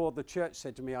just before the church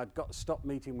said to me I'd got to stop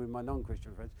meeting with my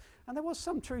non-Christian friends. And there was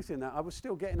some truth in that. I was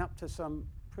still getting up to some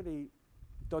pretty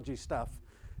dodgy stuff,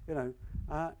 and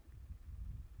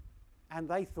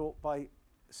they thought by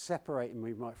separating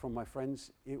me from my friends,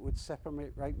 it would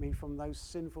separate me from those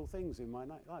sinful things in my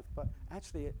life. But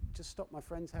actually, it just stopped my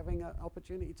friends having an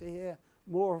opportunity to hear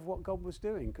more of what God was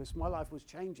doing, because my life was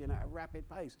changing at a rapid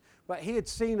pace. But he had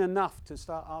seen enough to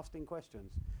start asking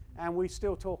questions. And we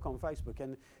still talk on Facebook.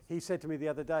 And he said to me the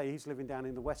other day, he's living down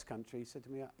in the West Country, he said to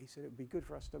me, it would be good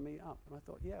for us to meet up. And I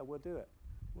thought, yeah, we'll do it.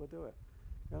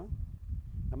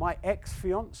 And my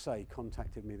ex-fiancée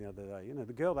contacted me the other day,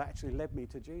 the girl that actually led me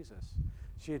to Jesus.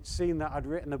 She had seen that I'd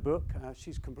written a book.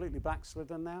 She's completely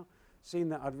backslidden now. Seen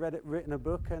that I'd written a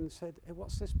book and said, hey,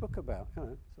 what's this book about? So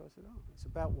I said, it's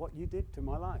about what you did to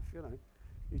my life.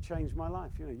 You changed my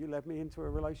life. You led me into a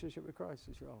relationship with Christ.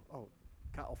 And she said,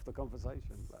 cut off the conversation.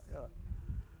 But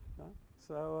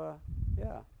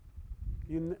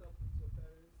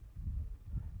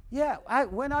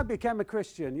when I became a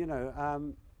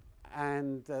Christian,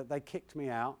 and they kicked me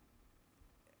out,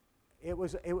 it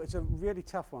was a really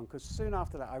tough one, because soon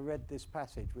after that I read this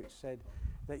passage which said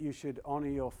that you should honor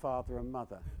your father and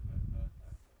mother.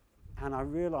 And I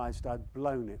realized I'd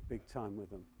blown it big time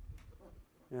with them.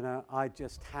 I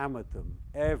just hammered them.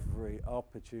 Every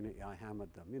opportunity I hammered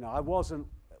them. I wasn't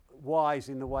wise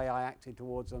in the way I acted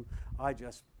towards them. I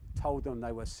just told them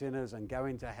they were sinners and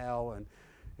going to hell,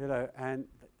 and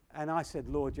I said,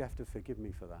 Lord, you have to forgive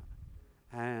me for that.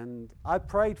 And I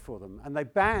prayed for them, and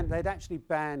they'd actually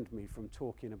banned me from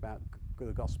talking about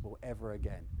the gospel ever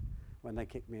again when they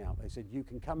kicked me out. They said, you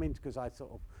can come in, because I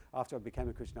after I became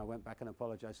a Christian, I went back and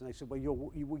apologized. And they said,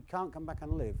 well, we can't come back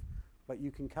and live, but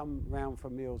you can come round for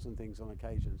meals and things on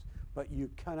occasions. But you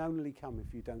can only come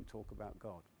if you don't talk about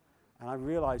God. And I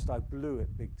realized I blew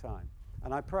it big time.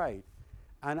 And I prayed.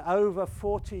 And over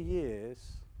 30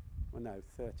 years,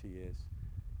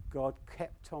 God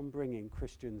kept on bringing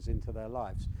Christians into their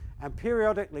lives. And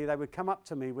periodically they would come up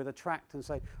to me with a tract and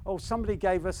say, somebody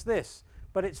gave us this,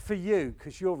 but it's for you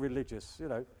because you're religious,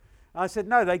 I said,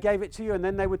 no, they gave it to you. And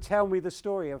then they would tell me the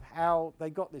story of how they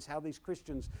got this, how these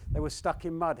Christians, they were stuck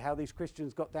in mud, how these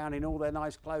Christians got down in all their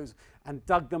nice clothes and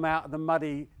dug them out of the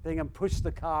muddy thing and pushed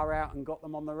the car out and got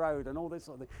them on the road and all this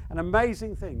sort of thing. And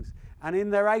amazing things. And in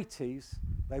their 80s,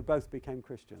 they both became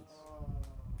Christians.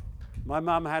 My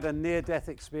mum had a near-death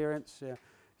experience.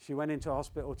 She went into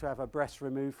hospital to have her breast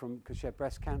removed because she had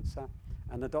breast cancer.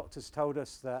 And the doctors told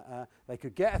us that they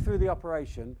could get her through the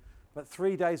operation, but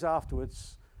 3 days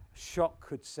afterwards, shock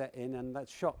could set in, and that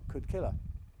shock could kill her.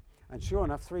 And sure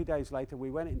enough, 3 days later,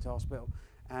 we went into hospital,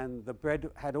 and the bed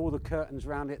had all the curtains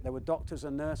around it. There were doctors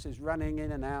and nurses running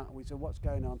in and out. We said, what's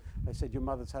going on? They said, your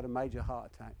mother's had a major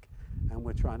heart attack, and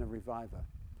we're trying to revive her.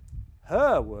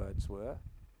 Her words were,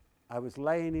 I was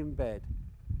laying in bed,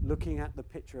 looking at the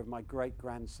picture of my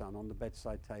great-grandson on the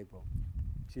bedside table.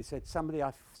 She said, suddenly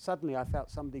I felt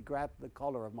somebody grab the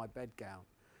collar of my bedgown.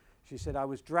 She said, I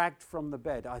was dragged from the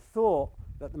bed. I thought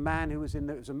that the man who was it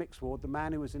was a mixed ward, the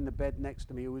man who was in the bed next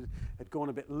to me, who had gone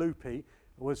a bit loopy,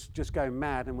 was just going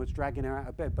mad and was dragging her out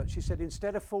of bed. But she said,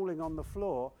 instead of falling on the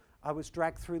floor, I was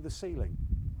dragged through the ceiling.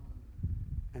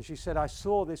 And she said, I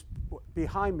saw this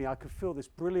behind me, I could feel this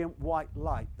brilliant white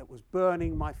light that was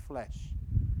burning my flesh.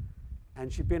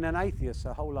 And she'd been an atheist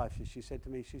her whole life. She said to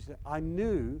me, I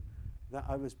knew that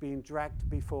I was being dragged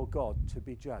before God to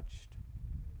be judged.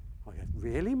 I said,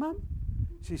 really, Mum?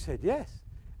 She said, yes.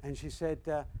 And she said,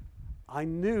 I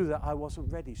knew that I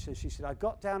wasn't ready. So she said, I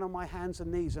got down on my hands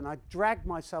and knees and I dragged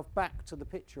myself back to the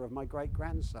picture of my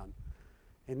great-grandson.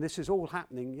 And this is all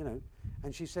happening,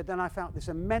 And she said, then I felt this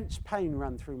immense pain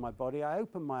run through my body. I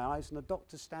opened my eyes and the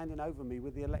doctor's standing over me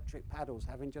with the electric paddles,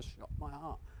 having just shot my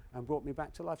heart and brought me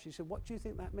back to life. She said, what do you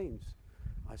think that means?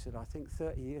 I said, I think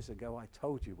 30 years ago I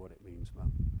told you what it means,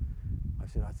 Mum. I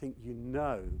said, I think you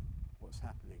know what's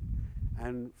happening.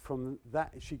 And from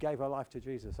that, she gave her life to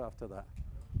Jesus after that.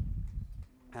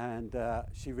 And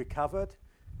she recovered.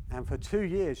 And for 2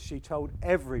 years, she told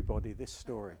everybody this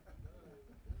story.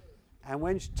 And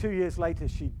when 2 years later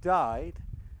she died,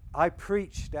 I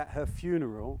preached at her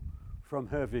funeral from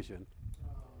her vision.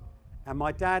 And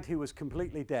my dad, who was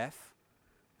completely deaf,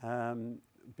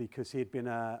 because he had been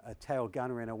a tail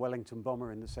gunner in a Wellington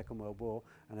bomber in the Second World War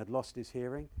and had lost his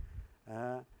hearing,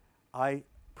 I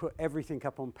put everything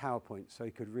up on PowerPoint so he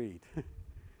could read.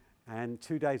 And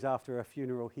 2 days after her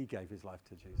funeral, he gave his life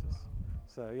to Jesus.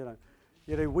 So,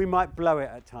 we might blow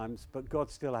it at times, but God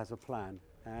still has a plan.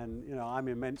 And, you know, I'm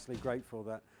immensely grateful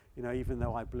that, you know, even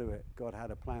though I blew it, God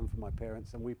had a plan for my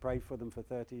parents, and we prayed for them for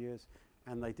 30 years,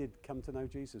 and they did come to know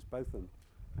Jesus, both of them.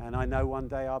 And I know one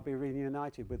day I'll be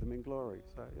reunited with them in glory.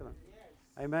 So, you know,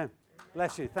 Yes. amen.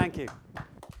 Bless you. Thank you.